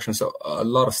account transactions. So a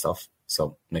lot of stuff.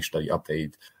 So make sure that you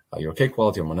update your Cake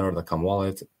Wallet, your Monero.com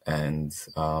wallet, and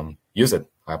use it.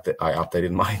 I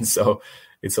updated mine, so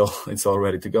it's all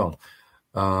ready to go.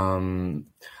 Now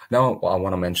I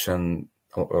want to mention,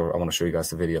 or I want to show you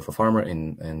guys a video of a farmer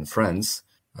in France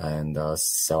and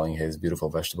selling his beautiful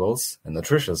vegetables and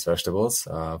nutritious vegetables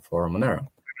for Monero.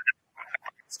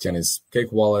 Scan his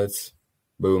Cake Wallet,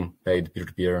 boom, paid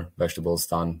peer-to-peer, vegetables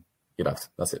done, he left.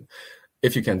 That's it.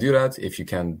 If you can do that, if you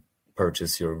can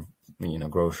purchase your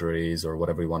groceries or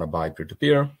whatever you want to buy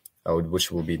peer-to-peer,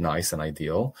 which will be nice and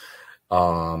ideal.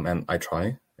 And I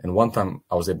try. And one time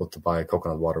I was able to buy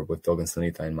coconut water with Dog and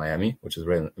Sanita in Miami, which is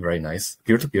very, very nice.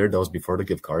 Peer-to-peer, that was before the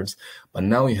gift cards. But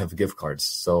now you have gift cards.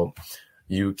 So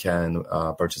you can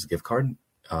purchase a gift card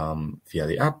via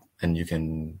the app, and you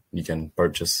can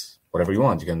purchase whatever you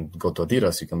want. You can go to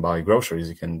Adidas, you can buy groceries,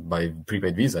 you can buy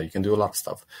prepaid Visa, you can do a lot of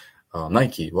stuff.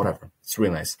 Nike, whatever. It's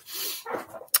really nice.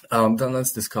 Then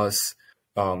let's discuss,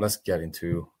 let's get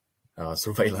into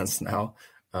surveillance now.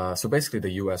 So basically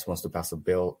the US wants to pass a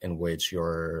bill in which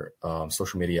your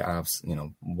social media apps,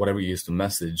 whatever you use to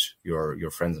message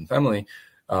your friends and family,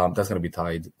 that's going to be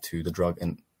tied to the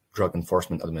Drug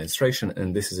Enforcement Administration.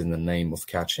 And this is in the name of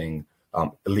catching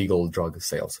illegal drug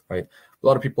sales, right? A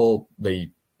lot of people,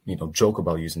 they joke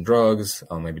about using drugs.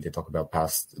 Maybe they talk about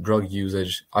past drug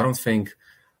usage. I don't think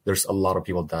there's a lot of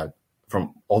people that,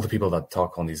 from all the people that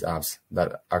talk on these apps,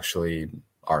 that actually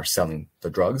are selling the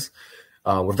drugs.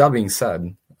 With that being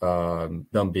said,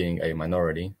 them being a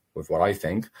minority, with what I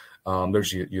think, they're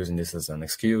using this as an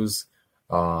excuse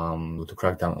to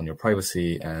crack down on your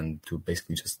privacy and to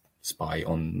basically just spy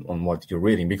on what you're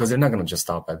reading, because they're not going to just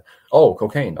stop at, oh,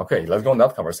 cocaine. Okay, let's go on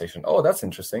that conversation. Oh, that's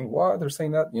interesting. Why they're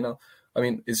saying that? I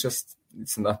mean,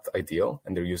 it's not ideal,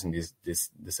 and they're using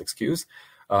this excuse.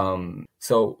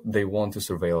 So they want to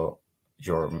surveil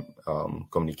your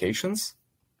communications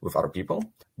with other people.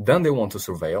 Then they want to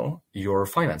surveil your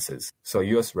finances. So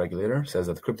U.S. regulator says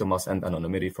that crypto must end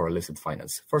anonymity for illicit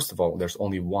finance. First of all, there's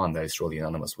only one that is truly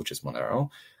anonymous, which is Monero.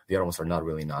 The other ones are not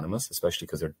really anonymous, especially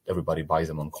because everybody buys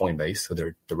them on Coinbase, so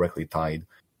they're directly tied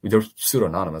they're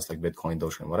pseudo-anonymous, like Bitcoin,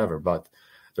 Dogecoin, whatever, but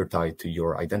they're tied to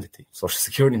your identity, social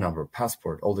security number,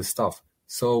 passport, all this stuff.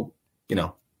 So,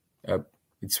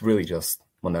 it's really just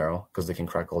Monero, because they can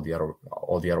crack all the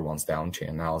other ones down, chain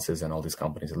analysis and all these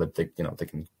companies. They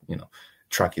can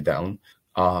track you down,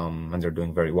 and they're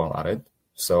doing very well at it.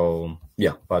 So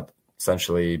yeah, but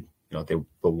essentially,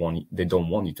 they don't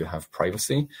want you to have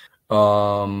privacy.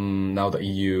 Now the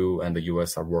EU and the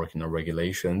US are working on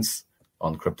regulations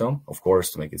on crypto, of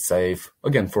course, to make it safe.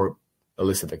 Again, for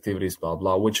illicit activities, blah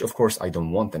blah. Which of course I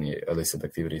don't want any illicit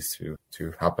activities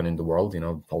to happen in the world.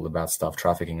 All the bad stuff,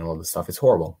 trafficking, and all this stuff. It's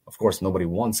horrible. Of course, nobody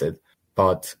wants it,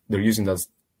 but they're using that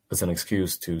as an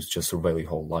excuse to just surveil your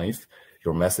whole life,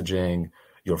 your messaging,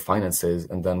 your finances,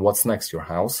 and then what's next? Your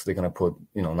house. They're gonna put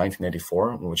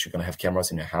 1984, in which you're gonna have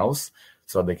cameras in your house,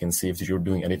 so that they can see if you're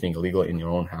doing anything illegal in your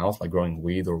own house, like growing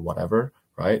weed or whatever,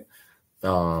 right?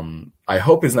 I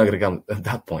hope it's not gonna come at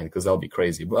that point, because that'll be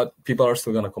crazy. But people are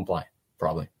still gonna comply.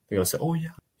 Probably they're gonna say, "Oh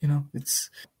yeah, it's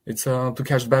to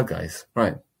catch bad guys,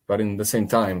 right?" But in the same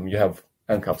time, you have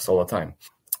handcuffs all the time.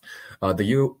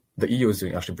 The EU is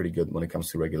doing actually pretty good when it comes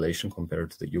to regulation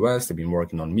compared to the US. They've been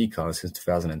working on MiCA since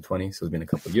 2020, so it's been a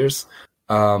couple of years.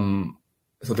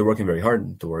 So they're working very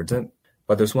hard towards it.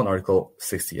 But there's one Article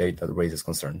 68 that raises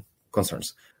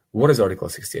concerns. What is Article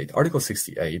 68? Article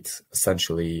 68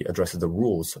 essentially addresses the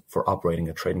rules for operating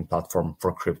a trading platform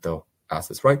for crypto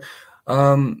assets, right?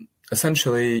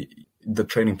 Essentially, the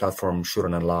trading platform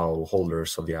shouldn't allow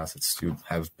holders of the assets to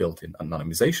have built-in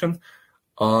anonymization,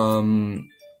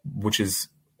 which is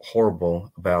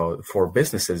horrible for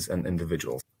businesses and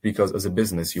individuals. Because as a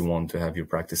business, you want to have your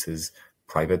practices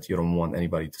private. You don't want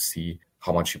anybody to see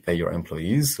how much you pay your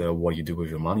employees, what you do with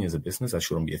your money as a business. That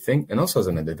shouldn't be a thing. And also as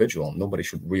an individual, nobody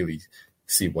should really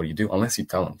see what you do unless you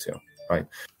tell them to, right?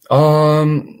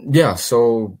 Yeah,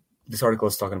 so this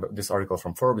article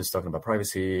from Forbes is talking about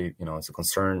privacy. It's a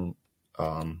concern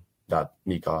that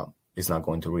MiCA is not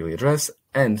going to really address,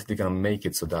 and they're going to make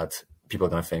it so that people are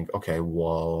going to think, okay,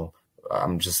 well,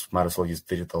 I'm just might as well use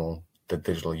the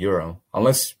digital euro,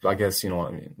 unless I guess you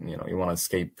want to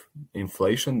escape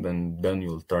inflation, then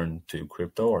you'll turn to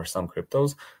crypto or some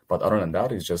cryptos. But other than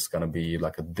that, it's just going to be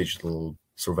like a digital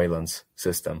surveillance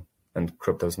system, and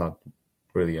crypto is not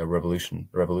really a revolution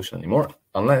anymore,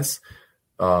 unless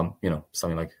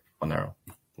something like Monero,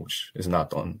 which is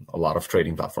not on a lot of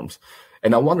trading platforms.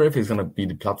 And I wonder if it's going to be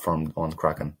the platform on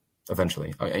Kraken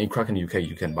eventually. In Kraken UK,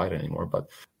 you can't buy it anymore. But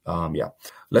yeah,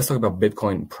 let's talk about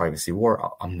Bitcoin privacy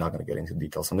war. I'm not going to get into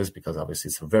details on this because obviously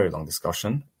it's a very long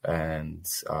discussion. And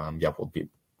yeah, we'll be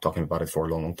talking about it for a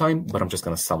long time. But I'm just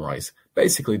going to summarize.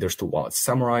 Basically, there's two wallets,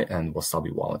 Samurai and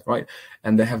Wasabi wallet, right?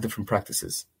 And they have different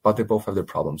practices, but they both have their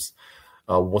problems.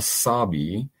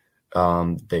 Wasabi,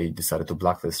 they decided to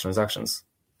blacklist transactions.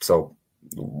 So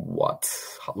what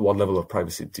level of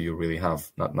privacy do you really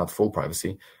have? Not full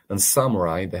privacy. And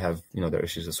Samurai, they have their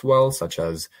issues as well, such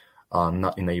as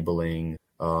not enabling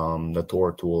the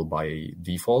Tor tool by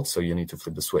default. So you need to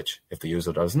flip the switch. If the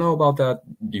user doesn't know about that,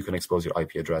 you can expose your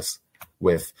IP address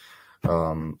with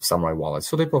Samurai wallet.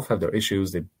 So they both have their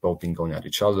issues. They've both been going at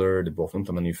each other. They both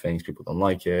implement new things. People don't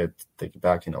like it. Take it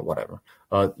back, whatever.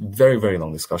 Very, very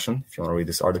long discussion. If you want to read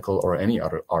this article or any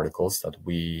other articles that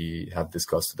we have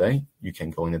discussed today, you can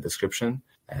go in the description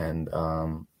and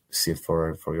see it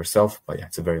for yourself. But yeah,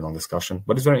 it's a very long discussion,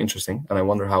 but it's very interesting. And I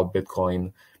wonder how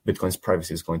Bitcoin's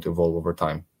privacy is going to evolve over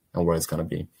time and where it's going to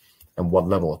be and what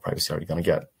level of privacy are you going to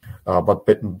get. But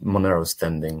Monero is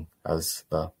standing as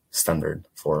the standard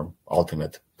for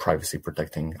ultimate privacy,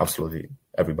 protecting absolutely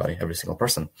everybody, every single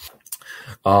person.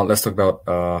 Let's talk about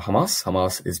Hamas.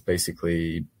 Hamas is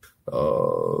basically,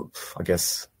 I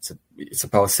guess, it's a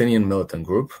Palestinian militant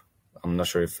group. I'm not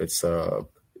sure if it's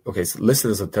it's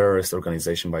listed as a terrorist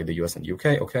organization by the US and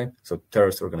UK. Okay, so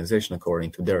terrorist organization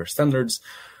according to their standards.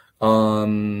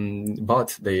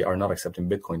 But they are not accepting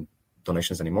Bitcoin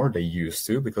donations anymore. They used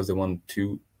to because they want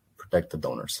to protect the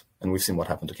donors. And we've seen what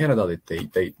happened to Canada.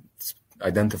 They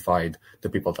identified the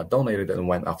people that donated and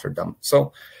went after them.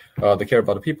 So they care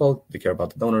about the people, they care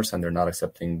about the donors, and they're not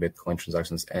accepting Bitcoin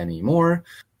transactions anymore.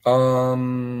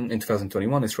 In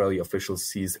 2021, Israeli officials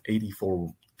seized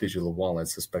 84 digital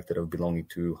wallets suspected of belonging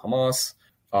to Hamas.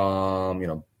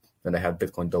 And they had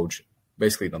Bitcoin, Doge,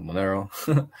 basically not Monero.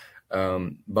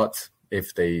 But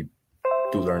if they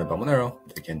do learn about Monero,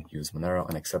 they can use Monero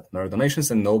and accept Monero donations,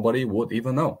 and nobody would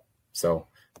even know. So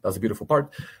that's the beautiful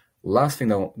part. Last thing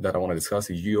that I want to discuss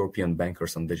is European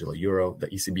bankers on digital euro. The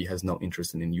ECB has no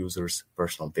interest in users'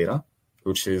 personal data.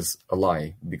 which is a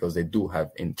lie because they do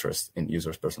have interest in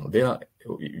users' personal data.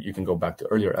 You can go back to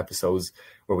earlier episodes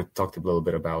where we talked a little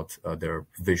bit about their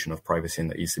vision of privacy in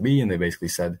the ECB, and they basically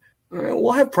said,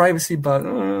 we'll have privacy, but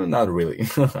not really.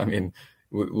 I mean,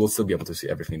 we'll still be able to see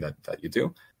everything that you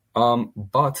do.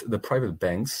 But the private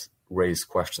banks raise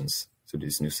questions to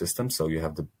these new systems. So you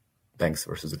have the banks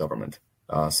versus the government.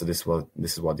 So this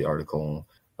is what the article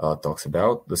talks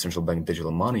about. The central bank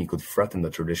digital money could threaten the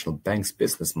traditional bank's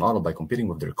business model by competing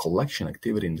with their collection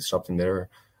activity and disrupting their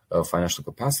financial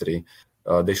capacity.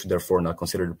 They should therefore not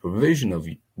consider the provision of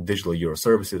digital euro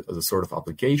services as a sort of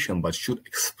obligation, but should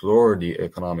explore the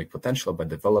economic potential by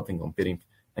developing,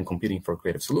 competing for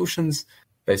creative solutions.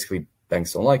 Basically,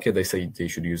 banks don't like it. They say they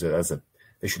should use it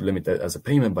they should limit it as a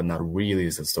payment, but not really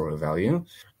as a store of value.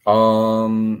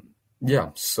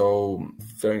 So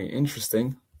very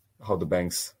interesting how the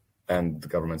banks and the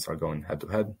governments are going head to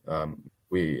head.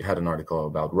 We had an article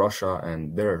about Russia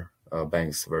and their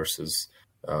banks versus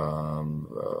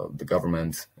the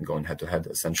government going head to head,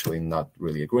 essentially not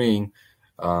really agreeing.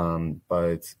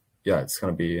 But yeah, it's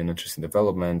going to be an interesting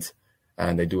development.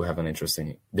 And they do have an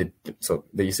interesting. So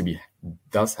the ECB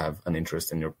does have an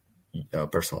interest in your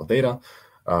personal data,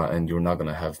 and you're not going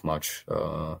to have much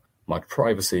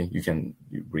privacy. You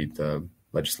read the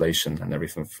legislation and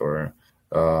everything for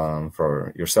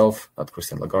yourself that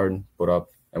Christine Lagarde put up,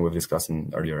 and we've discussed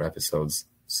in earlier episodes.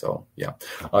 So yeah,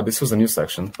 this was a new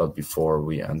section. But before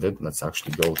we end it, let's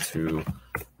actually go to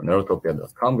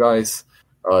Monerotopia.com, guys.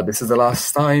 This is the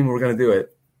last time we're going to do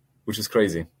it, which is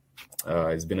crazy.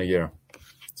 It's been a year.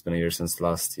 It's been a year since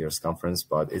last year's conference,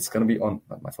 but it's going to be on.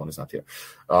 My phone is not here.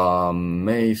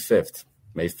 May 5th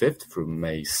through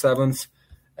May 7th,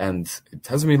 and it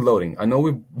hasn't been loading. I know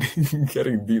we've been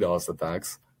getting DDoS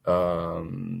attacks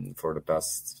for the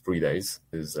past 3 days.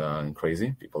 It's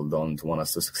crazy. People don't want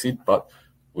us to succeed, but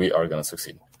we are going to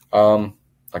succeed.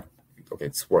 Okay,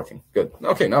 it's working. Good.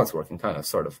 Okay, now it's working, kind of,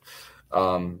 sort of.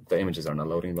 The images are not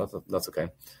loading, but that's okay.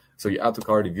 So you add to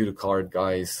cart, you view the card,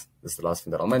 guys. This is the last thing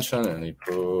that I'll mention. And you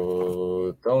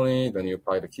put Tony, then you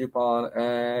apply the coupon,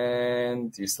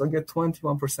 and you still get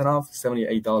 21% off,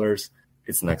 $78.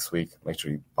 It's next week. Make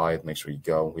sure you buy it. Make sure you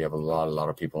go. We have a lot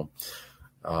of people.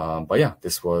 But yeah,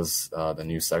 this was the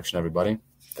news section, everybody.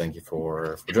 Thank you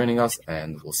for joining us,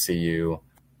 and we'll see you,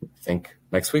 I think,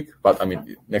 next week. But I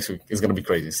mean, next week is going to be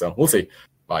crazy, so we'll see.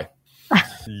 Bye.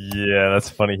 Yeah, that's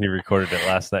funny. He recorded it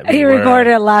last night. He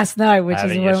recorded it last night, which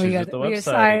is when we got the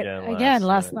website again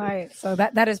last night. So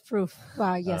that is proof.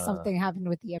 Something happened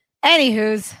with the.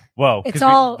 Anywho's, it's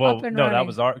all up and running. That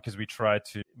was because we tried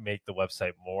to make the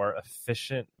website more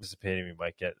efficient, anticipating we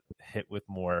might get hit with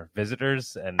more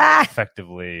visitors, and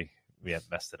effectively we had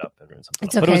messed it up and ruined something.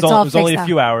 It's okay. But it was only a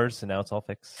few hours, and now it's all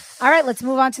fixed. All right, let's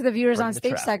move on to the Viewers on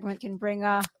Stage segment. Can bring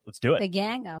let's do it. The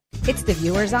gang up. It's the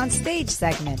Viewers on Stage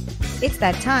segment. It's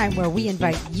that time where we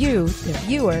invite you, the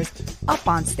viewers, up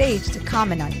on stage to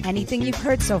comment on anything you've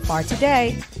heard so far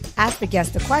today, ask the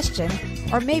guest a question,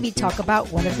 or maybe talk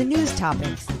about one of the news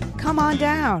topics. Come on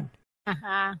down. All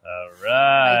right.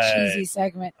 My cheesy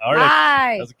segment. All right.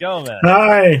 Hi. How's it going, man?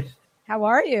 Hi. How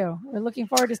are you? We're looking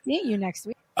forward to seeing you next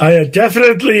week. I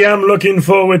definitely am looking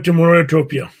forward to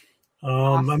Monerotopia.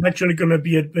 Awesome. I'm actually going to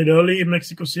be a bit early in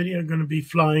Mexico City. I'm going to be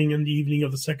flying in the evening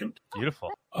of the 2nd. Beautiful.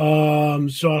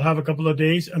 So I'll have a couple of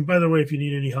days. And by the way, if you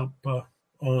need any help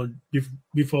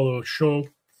before the show,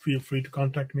 feel free to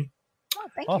contact me. Oh,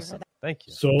 thank awesome. you for that. Thank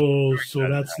you. So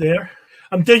that's there.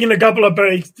 I'm taking a couple of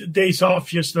days off,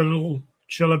 just a little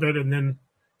chill a bit, and then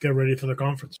get ready for the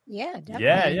conference. Yeah, definitely.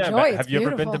 Yeah. Enjoy. Have you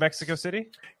ever been to Mexico City?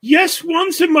 Yes,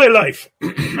 once in my life.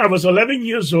 I was 11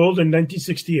 years old in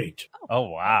 1968. Oh,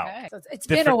 wow. Okay. So it's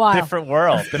been a while. Different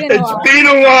world. It's been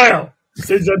a while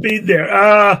since I've been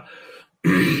there.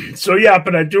 So, yeah,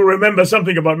 but I do remember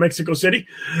something about Mexico City.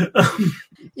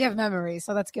 You have memories,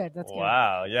 so that's good.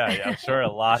 Wow. Yeah. I'm sure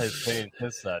a lot has changed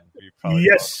since then.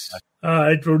 Yes.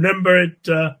 I remember it.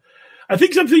 I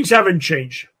think some things haven't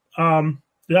changed.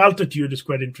 The altitude is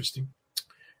quite interesting.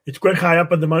 It's quite high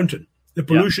up on the mountain. The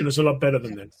pollution is a lot better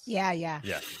than that. Yeah.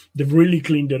 They've really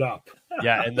cleaned it up.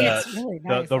 Yeah, and really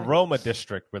nice, the Roma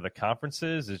district where the conference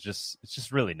is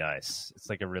just really nice. It's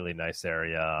like a really nice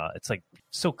area. It's like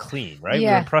so clean, right?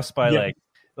 Yeah. We're impressed by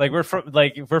we're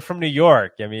from New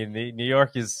York. I mean, New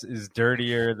York is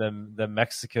dirtier than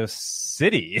Mexico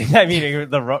City. I mean,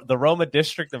 the Roma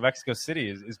district of Mexico City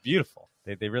is beautiful.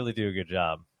 They really do a good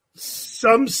job.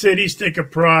 Some cities take a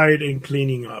pride in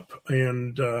cleaning up,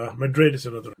 and Madrid is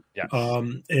another.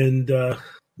 Yeah.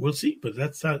 We'll see, but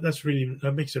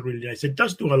that makes it really nice. It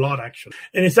does do a lot, actually,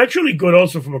 and it's actually good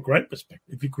also from a crime perspective.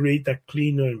 If you create that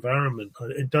cleaner environment,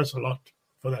 it does a lot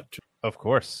for that too. Of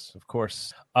course.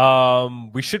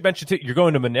 We should mention too, you're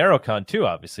going to Monerocon too,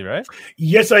 obviously, right?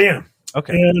 Yes, I am.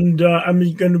 Okay. And I'm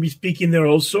going to be speaking there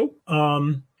also.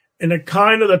 And a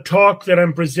kind of the talk that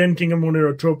I'm presenting in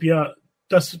Monerotopia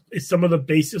is some of the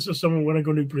basis of some of what I'm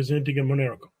going to be presenting in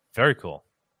Monerocon. Very cool.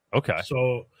 Okay.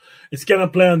 So it's kind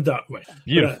of planned that way.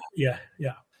 Beautiful. Yeah.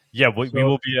 We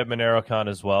will be at Monerocon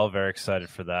as well. Very excited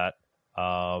for that.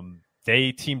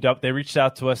 They teamed up. They reached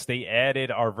out to us. They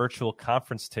added our virtual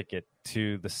conference ticket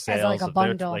to the sales as like a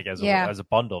bundle. As a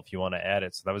bundle if you want to add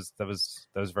it. So that was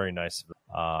very nice.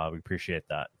 We appreciate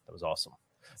that. That was awesome.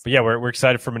 But yeah, we're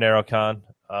excited for Monerocon.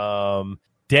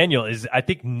 Daniel, I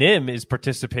think NYM is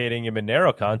participating in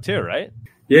Monerocon too, right?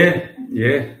 Yeah.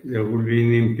 There will be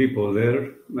NYM people there.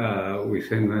 We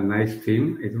sent a nice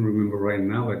team. I don't remember right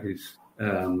now, but who's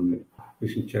in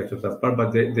charge of that part.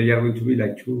 But they are going to be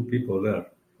like 2 people there.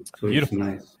 So beautiful. It's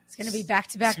nice. It's going to be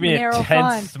back-to-back It's going to be Monero a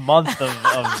tense month of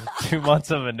 2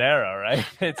 months of Monero, right?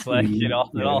 It's like, it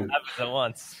all happens at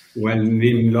once. Well,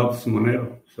 NYM loves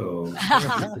Monero, so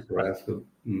for us to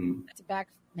back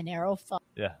Monero fun.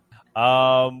 Yeah.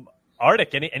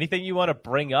 Arctic, anything you want to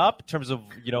bring up in terms of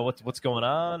what's going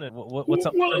on and what's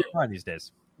up on your mind these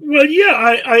days? Well,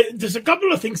 yeah, I there's a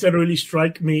couple of things that really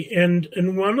strike me, and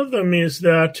one of them is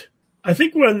that I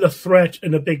think we're under threat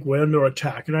in a big way, under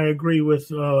attack, and I agree with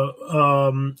a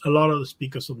lot of the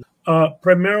speakers on that.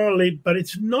 Primarily, but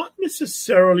it's not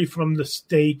necessarily from the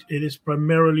state. It is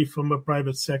primarily from a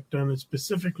private sector, and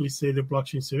specifically, say, the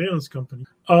blockchain surveillance company.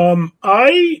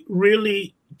 I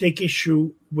really take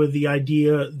issue with the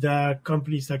idea that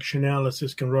companies like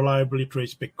Chainalysis can reliably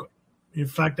trace Bitcoin. In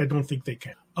fact, I don't think they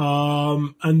can.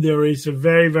 And there is a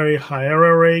very, very high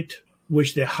error rate,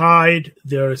 which they hide.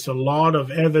 There is a lot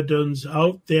of evidence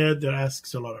out there that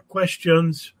asks a lot of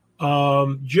questions.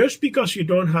 Just because you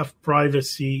don't have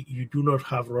privacy, you do not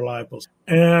have reliable.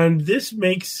 And this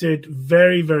makes it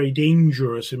very, very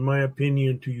dangerous, in my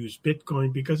opinion, to use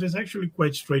Bitcoin, because it's actually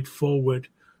quite straightforward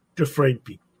to frame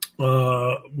people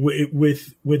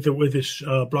with this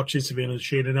blockchain surveillance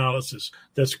chain analysis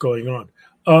that's going on.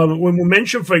 When we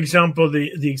mention, for example,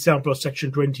 the example of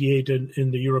Section 28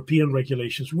 in the European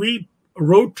regulations, we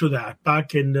wrote to that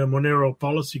back in the Monero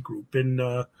policy group in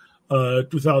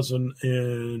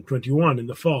 2021 in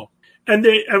the fall. And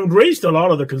they raised a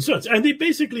lot of the concerns, and they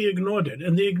basically ignored it.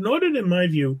 And they ignored it, in my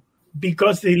view,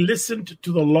 because they listened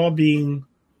to the lobbying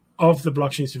of the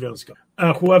blockchain surveillance company,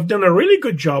 who have done a really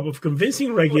good job of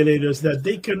convincing regulators that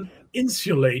they can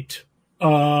insulate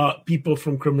people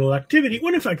from criminal activity,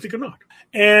 when in fact they cannot.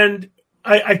 And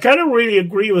I kind of really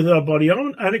agree with Body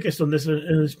Anarchist on this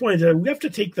point, that we have to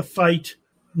take the fight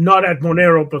not at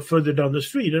Monero, but further down the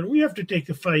street. And we have to take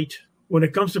the fight when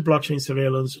it comes to blockchain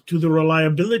surveillance to the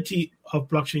reliability of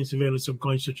blockchain surveillance of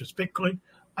coins such as Bitcoin.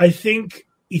 I think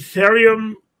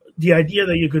Ethereum, the idea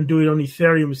that you can do it on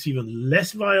Ethereum is even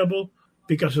less viable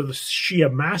because of the sheer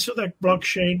mass of that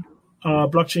blockchain.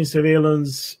 Blockchain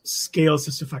surveillance scales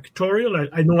as a factorial.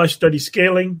 I know I study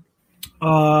scaling.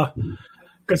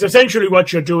 Because essentially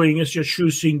what you're doing is you're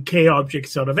choosing k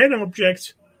objects out of n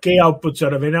objects, k outputs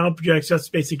out of n objects. That's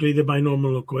basically the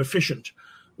binomial coefficient,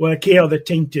 where k are the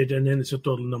tainted, and then it's a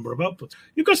total number of outputs.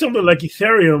 You've got something like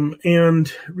Ethereum,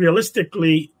 and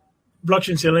realistically,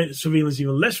 blockchain surveillance is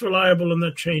even less reliable on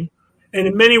that chain. And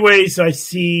in many ways, I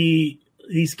see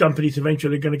these companies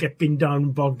eventually going to get pinned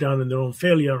down, bogged down in their own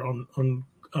failure on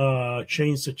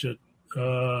chains such as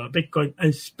Bitcoin, and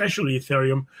especially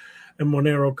Ethereum. And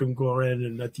Monero can go around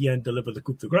and at the end deliver the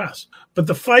coup de grace. But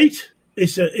the fight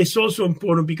is also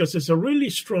important because there's a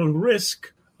really strong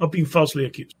risk of being falsely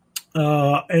accused.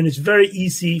 And it's very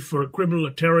easy for a criminal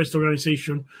or terrorist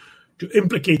organization to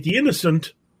implicate the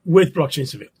innocent with blockchain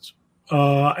surveillance.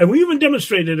 And we even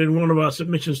demonstrated in one of our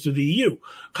submissions to the EU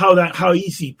how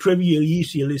trivially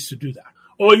easy it is to do that.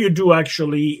 All you do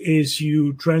actually is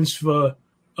you transfer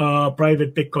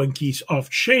private Bitcoin keys off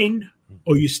chain,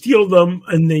 or you steal them,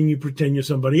 and then you pretend you're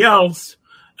somebody else,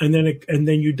 and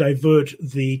then you divert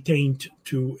the taint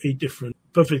to a different,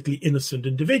 perfectly innocent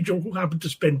individual who happened to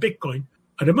spend Bitcoin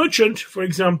at a merchant, for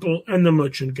example, and the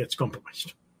merchant gets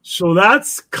compromised. So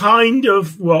that's kind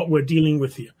of what we're dealing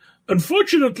with here.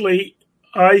 Unfortunately,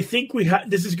 I think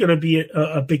this is going to be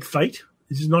a big fight.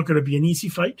 This is not going to be an easy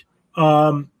fight.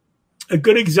 A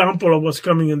good example of what's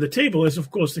coming on the table is,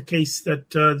 of course, the case that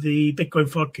the Bitcoin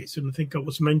fork case, and I think it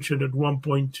was mentioned at one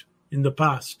point in the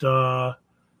past. I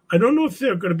don't know if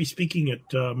they're going to be speaking at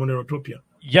Monerotopia.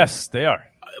 Yes, they are.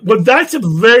 Well, that's a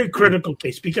very critical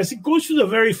case because it goes to the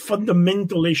very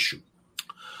fundamental issue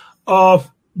of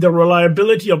the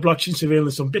reliability of blockchain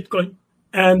surveillance on Bitcoin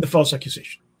and the false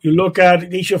accusation. You look at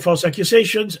the issue of false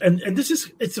accusations, and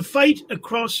it's a fight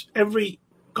across every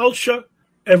culture,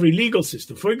 every legal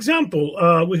system. For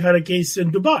example, we had a case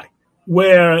in Dubai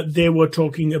where they were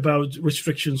talking about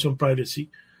restrictions on privacy,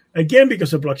 again,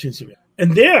 because of blockchain surveillance.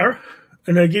 And there,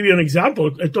 and I'll give you an example,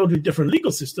 a totally different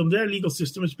legal system. Their legal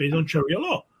system is based on Sharia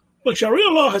law. Well, Sharia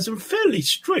law has some fairly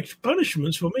strict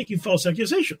punishments for making false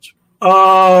accusations,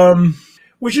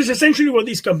 which is essentially what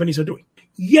these companies are doing.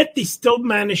 Yet they still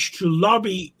manage to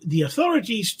lobby the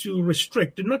authorities to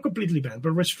restrict, and not completely ban,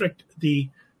 but restrict the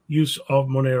use of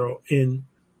Monero in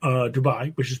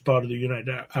Dubai, which is part of the United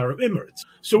Arab Emirates.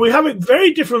 So we have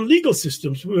very different legal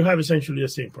systems. We have essentially the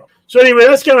same problem. So anyway,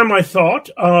 that's kind of my thought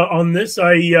on this.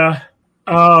 There's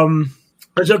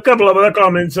a couple of other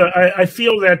comments. I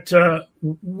feel that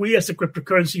we as a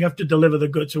cryptocurrency have to deliver the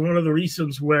goods. And one of the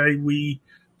reasons why we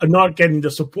are not getting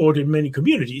the support in many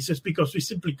communities is because we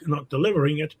simply are not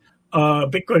delivering it.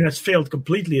 Bitcoin has failed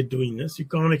completely at doing this. You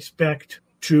can't expect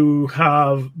to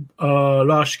have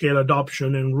large-scale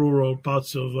adoption in rural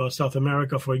parts of South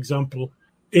America, for example,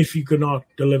 if you cannot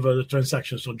deliver the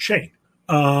transactions on chain.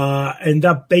 And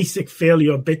that basic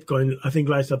failure of Bitcoin, I think,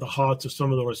 lies at the heart of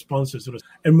some of the responses to this.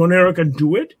 And Monero can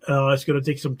do it. It's going to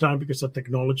take some time because of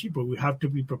technology, but we have to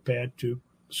be prepared to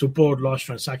support large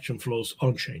transaction flows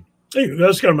on chain. Anyway,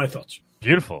 that's kind of my thoughts.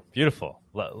 Beautiful, beautiful.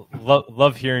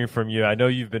 Love hearing from you. I know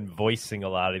you've been voicing a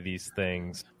lot of these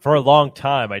things for a long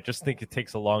time. I just think it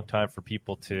takes a long time for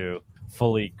people to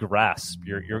fully grasp.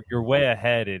 You're way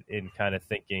ahead in kind of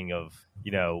thinking of,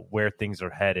 where things are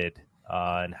headed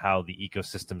and how the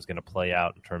ecosystem is going to play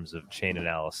out in terms of chain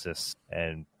analysis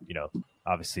and,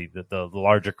 obviously the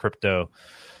larger crypto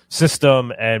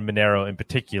system and Monero in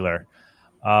particular.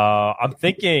 I'm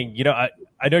thinking,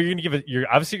 I know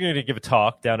you're obviously going to give a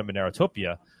talk down at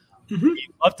Monerotopia. Mm-hmm.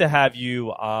 We'd love to have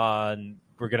you on.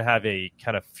 We're going to have a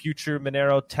kind of future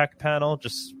Monero tech panel.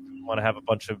 Just want to have a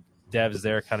bunch of devs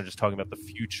there, kind of just talking about the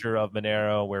future of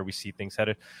Monero, where we see things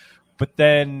headed. But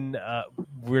then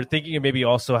we're thinking of maybe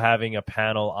also having a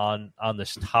panel on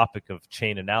this topic of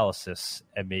chain analysis,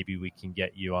 and maybe we can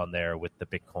get you on there with the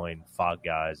Bitcoin fog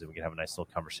guys, and we can have a nice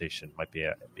little conversation. Might be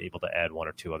able to add one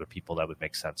or two other people that would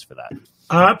make sense for that.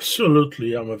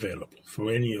 Absolutely, I'm available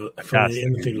for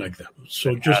anything like that.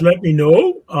 So just let me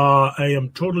know. I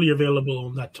am totally available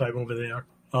on that time over there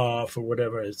for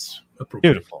whatever is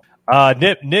appropriate. Beautiful.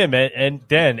 Nim and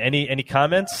Dan, any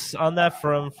comments on that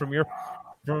from your?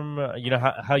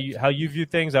 How you view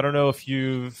things? I don't know if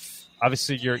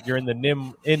obviously you're in the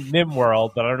NYM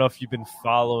world, but I don't know if you've been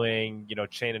following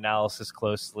chain analysis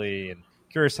closely, and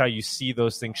curious how you see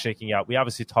those things shaking out. We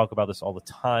obviously talk about this all the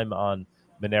time on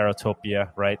Monerotopia,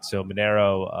 right? So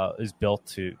Monero is built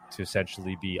to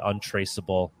essentially be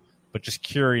untraceable, but just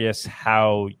curious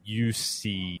how you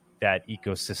see that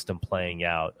ecosystem playing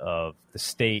out of the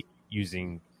state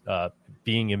using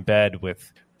being in bed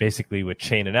with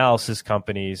chain analysis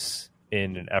companies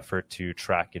in an effort to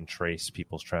track and trace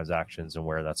people's transactions and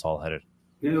where that's all headed.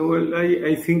 Well,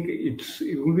 I think it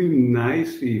would be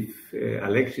nice if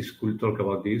Alexis could talk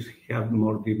about this. He has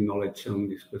more deep knowledge on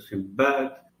this question.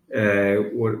 But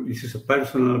this is a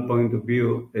personal point of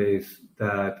view, is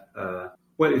that,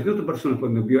 it's not a personal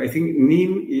point of view. I think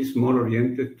NYM is more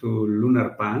oriented to lunar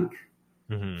punk.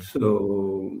 Mm-hmm.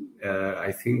 So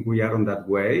I think we are on that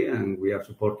way, and we are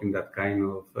supporting that kind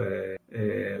of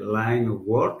line of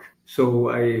work.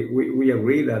 So we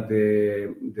agree that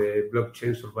the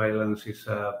blockchain surveillance is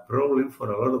a problem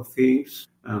for a lot of things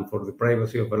and for the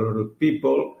privacy of a lot of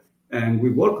people, and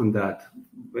we work on that.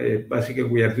 Basically,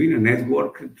 we are doing a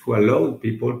network to allow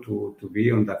people to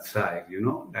be on that side.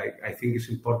 I think it's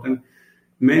important.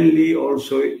 Mainly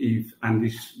also and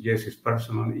this, yes, is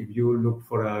personal, if you look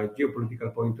for a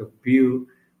geopolitical point of view,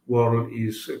 world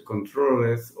is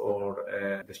controlled or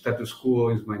the status quo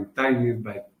is maintained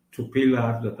by two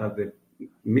pillars that are the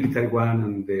military one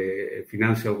and the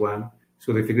financial one.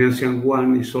 So the financial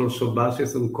one is also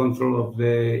based on control of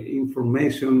the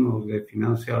information of the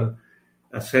financial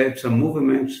assets and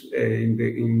movements in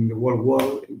the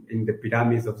world, in the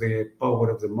pyramids of the power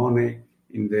of the money,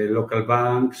 in the local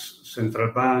banks,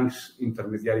 central banks,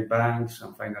 intermediary banks,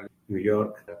 and finally New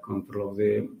York, control of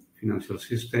the financial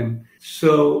system.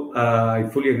 So I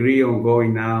fully agree on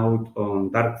going out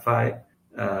on dark fight.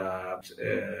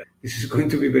 This is going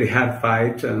to be a very hard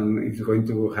fight, and it's going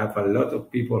to have a lot of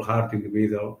people hurt in the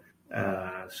middle.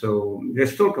 So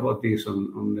let's talk about this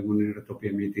on the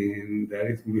Monerotopia meeting. There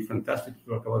it will be fantastic to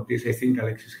talk about this. I think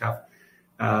Alexis have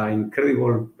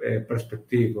incredible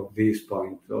perspective of this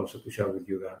point also to share with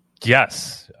you that.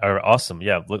 Yes, awesome.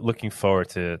 Yeah, looking forward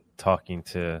to talking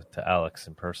to Alex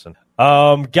in person.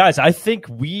 Guys, I think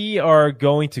we are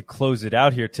going to close it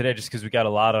out here today just because we got a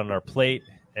lot on our plate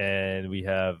and we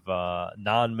have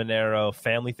non-Monero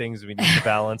family things we need to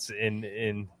balance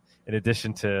in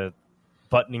addition to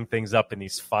buttoning things up in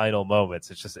these final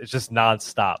moments. It's just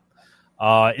nonstop.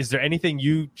 Is there anything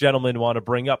you gentlemen want to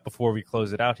bring up before we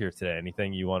close it out here today?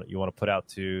 Anything you want to put out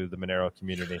to the Monero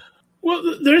community?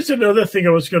 Well, there's another thing I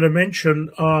was going to mention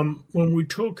when we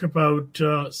talk about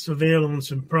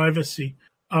surveillance and privacy.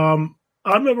 I'm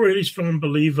a really strong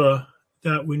believer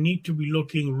that we need to be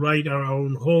looking right at our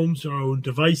own homes, our own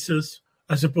devices,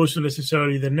 as opposed to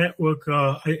necessarily the network.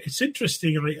 It's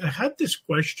interesting. I had this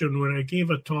question when I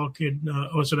gave a talk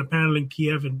I was at a panel in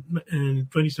Kiev in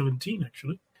 2017,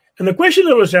 actually. And the question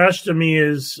that was asked to me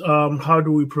is, how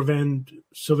do we prevent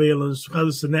surveillance? How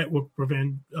does the network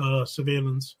prevent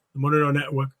surveillance, the Monero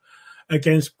network,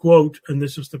 against, quote, and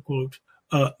this is the quote,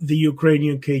 the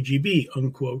Ukrainian KGB,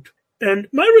 unquote. And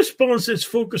my response is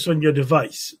focus on your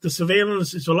device. The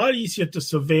surveillance is a lot easier to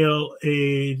surveil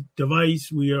a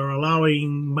device. We are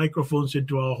allowing microphones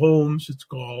into our homes. It's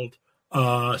called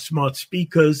smart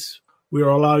speakers. We are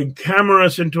allowing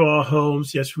cameras into our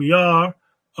homes. Yes, we are.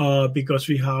 Because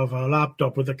we have a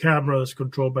laptop with a camera that's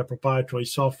controlled by proprietary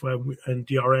software and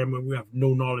DRM, and we have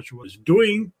no knowledge of what it's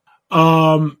doing.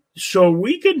 So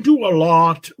we can do a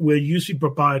lot with using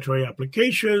proprietary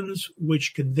applications,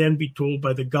 which can then be told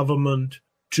by the government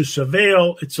to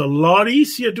surveil. It's a lot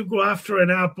easier to go after an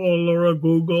Apple or a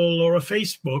Google or a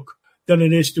Facebook than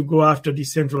it is to go after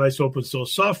decentralized open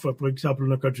source software, for example, in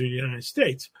the country of the United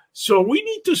States. So we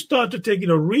need to start to take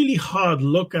a really hard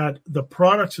look at the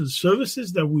products and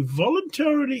services that we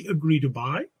voluntarily agree to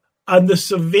buy and the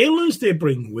surveillance they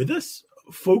bring with us.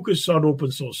 Focus on open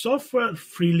source software,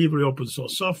 free libre open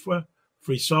source software,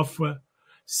 free software.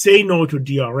 Say no to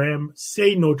DRM.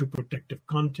 Say no to protective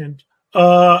content.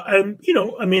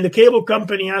 The cable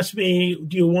company asked me,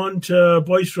 do you want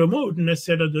voice remote? And I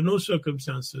said, under no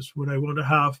circumstances would I want to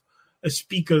have a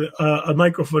speaker, a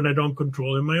microphone I don't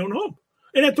control in my own home.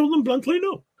 And I told them bluntly,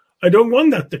 no, I don't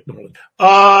want that technology.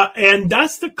 And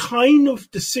that's the kind of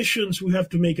decisions we have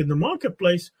to make in the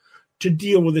marketplace to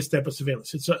deal with this type of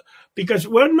surveillance. Because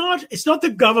it's not the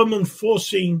government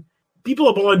forcing, people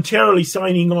are voluntarily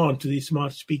signing on to these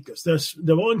smart speakers.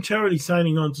 They're voluntarily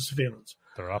signing on to surveillance.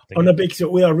 On a big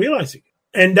scale, we are realizing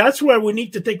it. And that's where we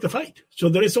need to take the fight. So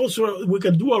there is also, we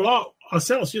can do a lot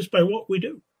ourselves just by what we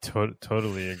do.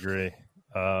 Totally agree.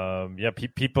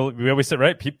 People, we always say,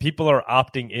 right? People are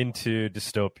opting into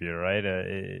dystopia,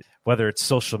 right? Whether it's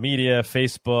social media,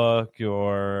 Facebook,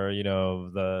 or,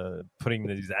 the putting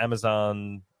these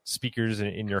Amazon speakers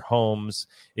in your homes,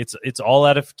 it's all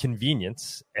out of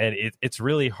convenience. And it's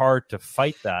really hard to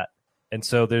fight that. And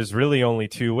so there's really only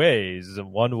two ways.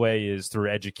 One way is through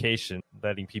education,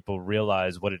 letting people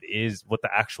realize what it is, what the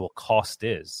actual cost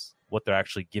is, what they're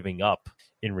actually giving up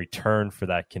in return for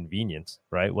that convenience,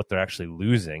 right? What they're actually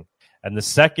losing. And the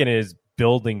second is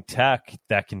building tech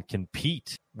that can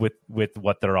compete with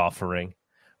what they're offering,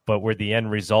 but where the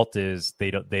end result is they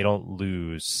don't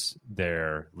lose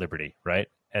their liberty, right?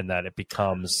 And that it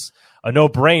becomes a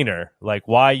no-brainer. Like,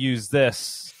 why use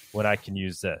this when I can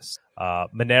use this?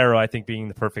 Monero, I think, being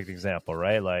the perfect example,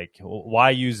 right? Like, why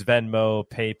use Venmo,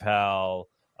 PayPal,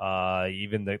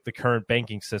 even the current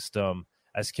banking system,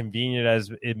 as convenient as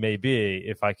it may be,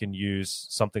 if I can use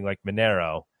something like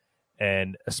Monero,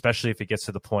 and especially if it gets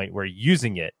to the point where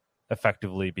using it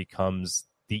effectively becomes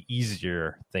the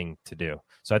easier thing to do.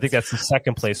 So I think that's the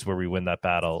second place where we win that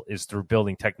battle, is through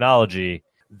building technology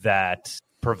that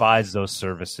provides those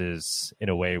services in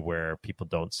a way where people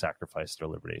don't sacrifice their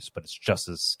liberties, but it's just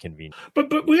as convenient.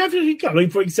 But we have to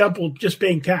think, for example, just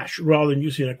paying cash rather than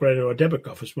using a credit or a debit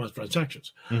card for smart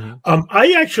transactions. Mm-hmm.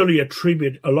 I actually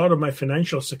attribute a lot of my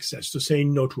financial success to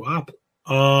saying no to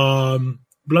Apple.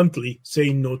 Bluntly,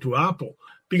 saying no to Apple.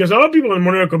 Because a lot of people in the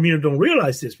Monero community don't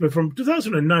realize this, but from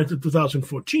 2009 to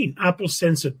 2014, Apple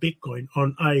censored Bitcoin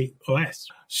on iOS.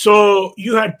 So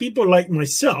you had people like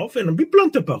myself, and I'll be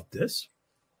blunt about this,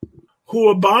 who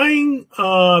are buying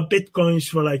Bitcoins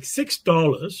for like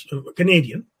 $6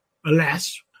 Canadian or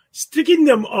less, sticking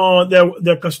them on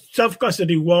their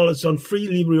self-custody wallets on free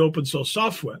libre open source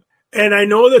software. And I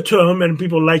know the term, and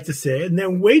people like to say it, and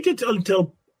then waited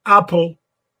until Apple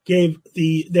gave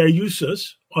their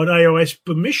users on iOS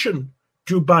permission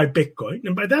to buy Bitcoin.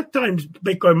 And by that time,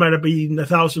 Bitcoin might have been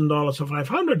 $1,000 or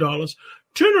 $500.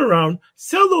 Turn around,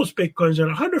 sell those Bitcoins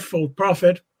at 100-fold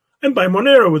profit, and buy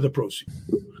Monero with the proceeds.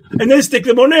 And then stick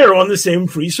the Monero on the same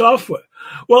free software.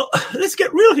 Well, let's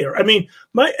get real here. I mean,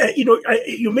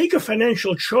 you make a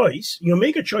financial choice. You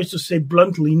make a choice to say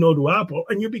bluntly no to Apple,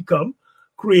 and you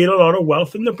create a lot of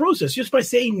wealth in the process just by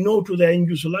saying no to the end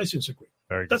user license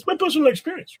agreement. That's my personal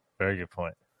experience. Very good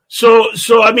point. So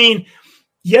I mean,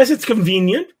 yes, it's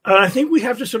convenient. And I think we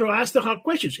have to sort of ask the hard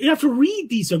questions. You have to read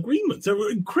these agreements. They're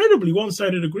incredibly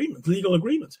one-sided agreements, legal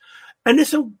agreements. And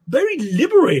it's very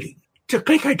liberating to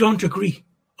think I don't agree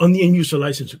on the end user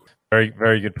license agreement. Very,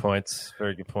 very good points.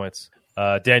 Very good points.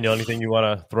 Daniel, anything you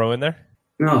want to throw in there?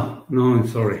 No, I'm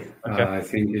sorry. Okay. I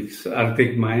think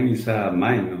Arctic Mine is a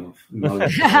mine of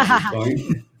knowledge.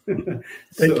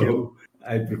 Thank you.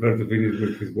 I prefer to finish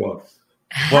with his works.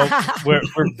 Well, we're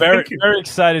very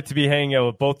excited to be hanging out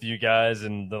with both of you guys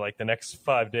in the next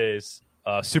 5 days.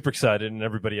 Super excited, and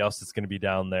everybody else that's going to be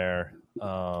down there.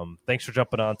 Thanks for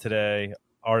jumping on today.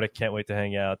 Arctic, can't wait to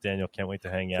hang out. Daniel, can't wait to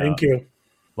hang out. Thank you.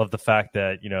 Love the fact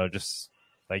that, just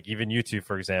like even you two,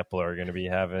 for example, are going to be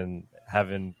having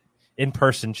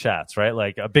in-person chats, right?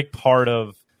 Like a big part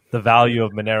of the value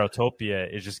of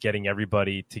Monerotopia is just getting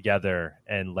everybody together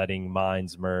and letting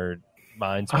minds merge.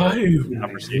 I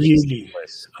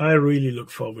really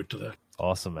look forward to that.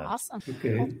 Awesome, man. Awesome.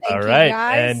 Okay. Well, all right.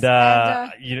 And,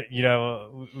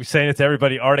 we're saying it to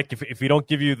everybody, Arctic, if we don't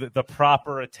give you the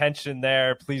proper attention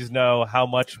there, please know how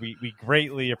much we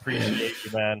greatly appreciate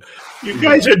you, man. You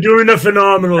guys are doing a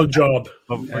phenomenal job.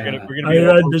 But we're gonna I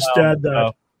understand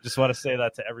that. Just want to say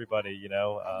that to everybody,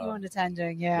 everyone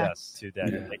attending, yeah. Yes, to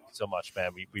Daniel. Thank you so much,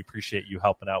 man. We appreciate you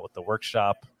helping out with the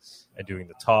workshop and doing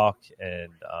the talk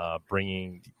and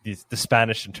bringing the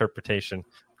Spanish interpretation.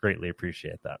 Greatly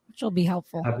appreciate that. Which will be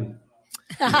helpful.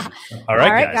 All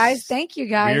right, guys. Thank you,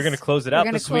 guys. We're going to close it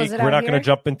out this week. We're not going to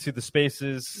jump into the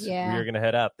spaces. Yeah. We're going to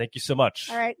head out. Thank you so much.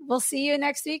 All right. We'll see you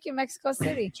next week in Mexico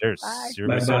City. Cheers. Bye.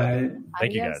 Bye-bye.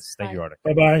 Thank you, guys. Thank you, Arctic.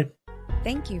 Bye-bye.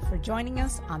 Thank you for joining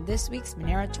us on this week's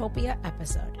Monerotopia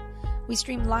episode. We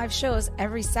stream live shows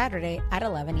every Saturday at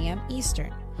 11 a.m.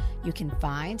 Eastern. You can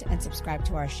find and subscribe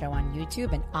to our show on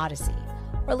YouTube and Odyssey,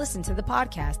 or listen to the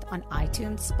podcast on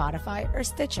iTunes, Spotify, or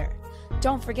Stitcher.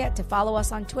 Don't forget to follow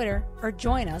us on Twitter or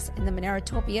join us in the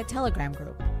Monerotopia Telegram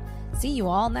group. See you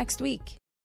all next week.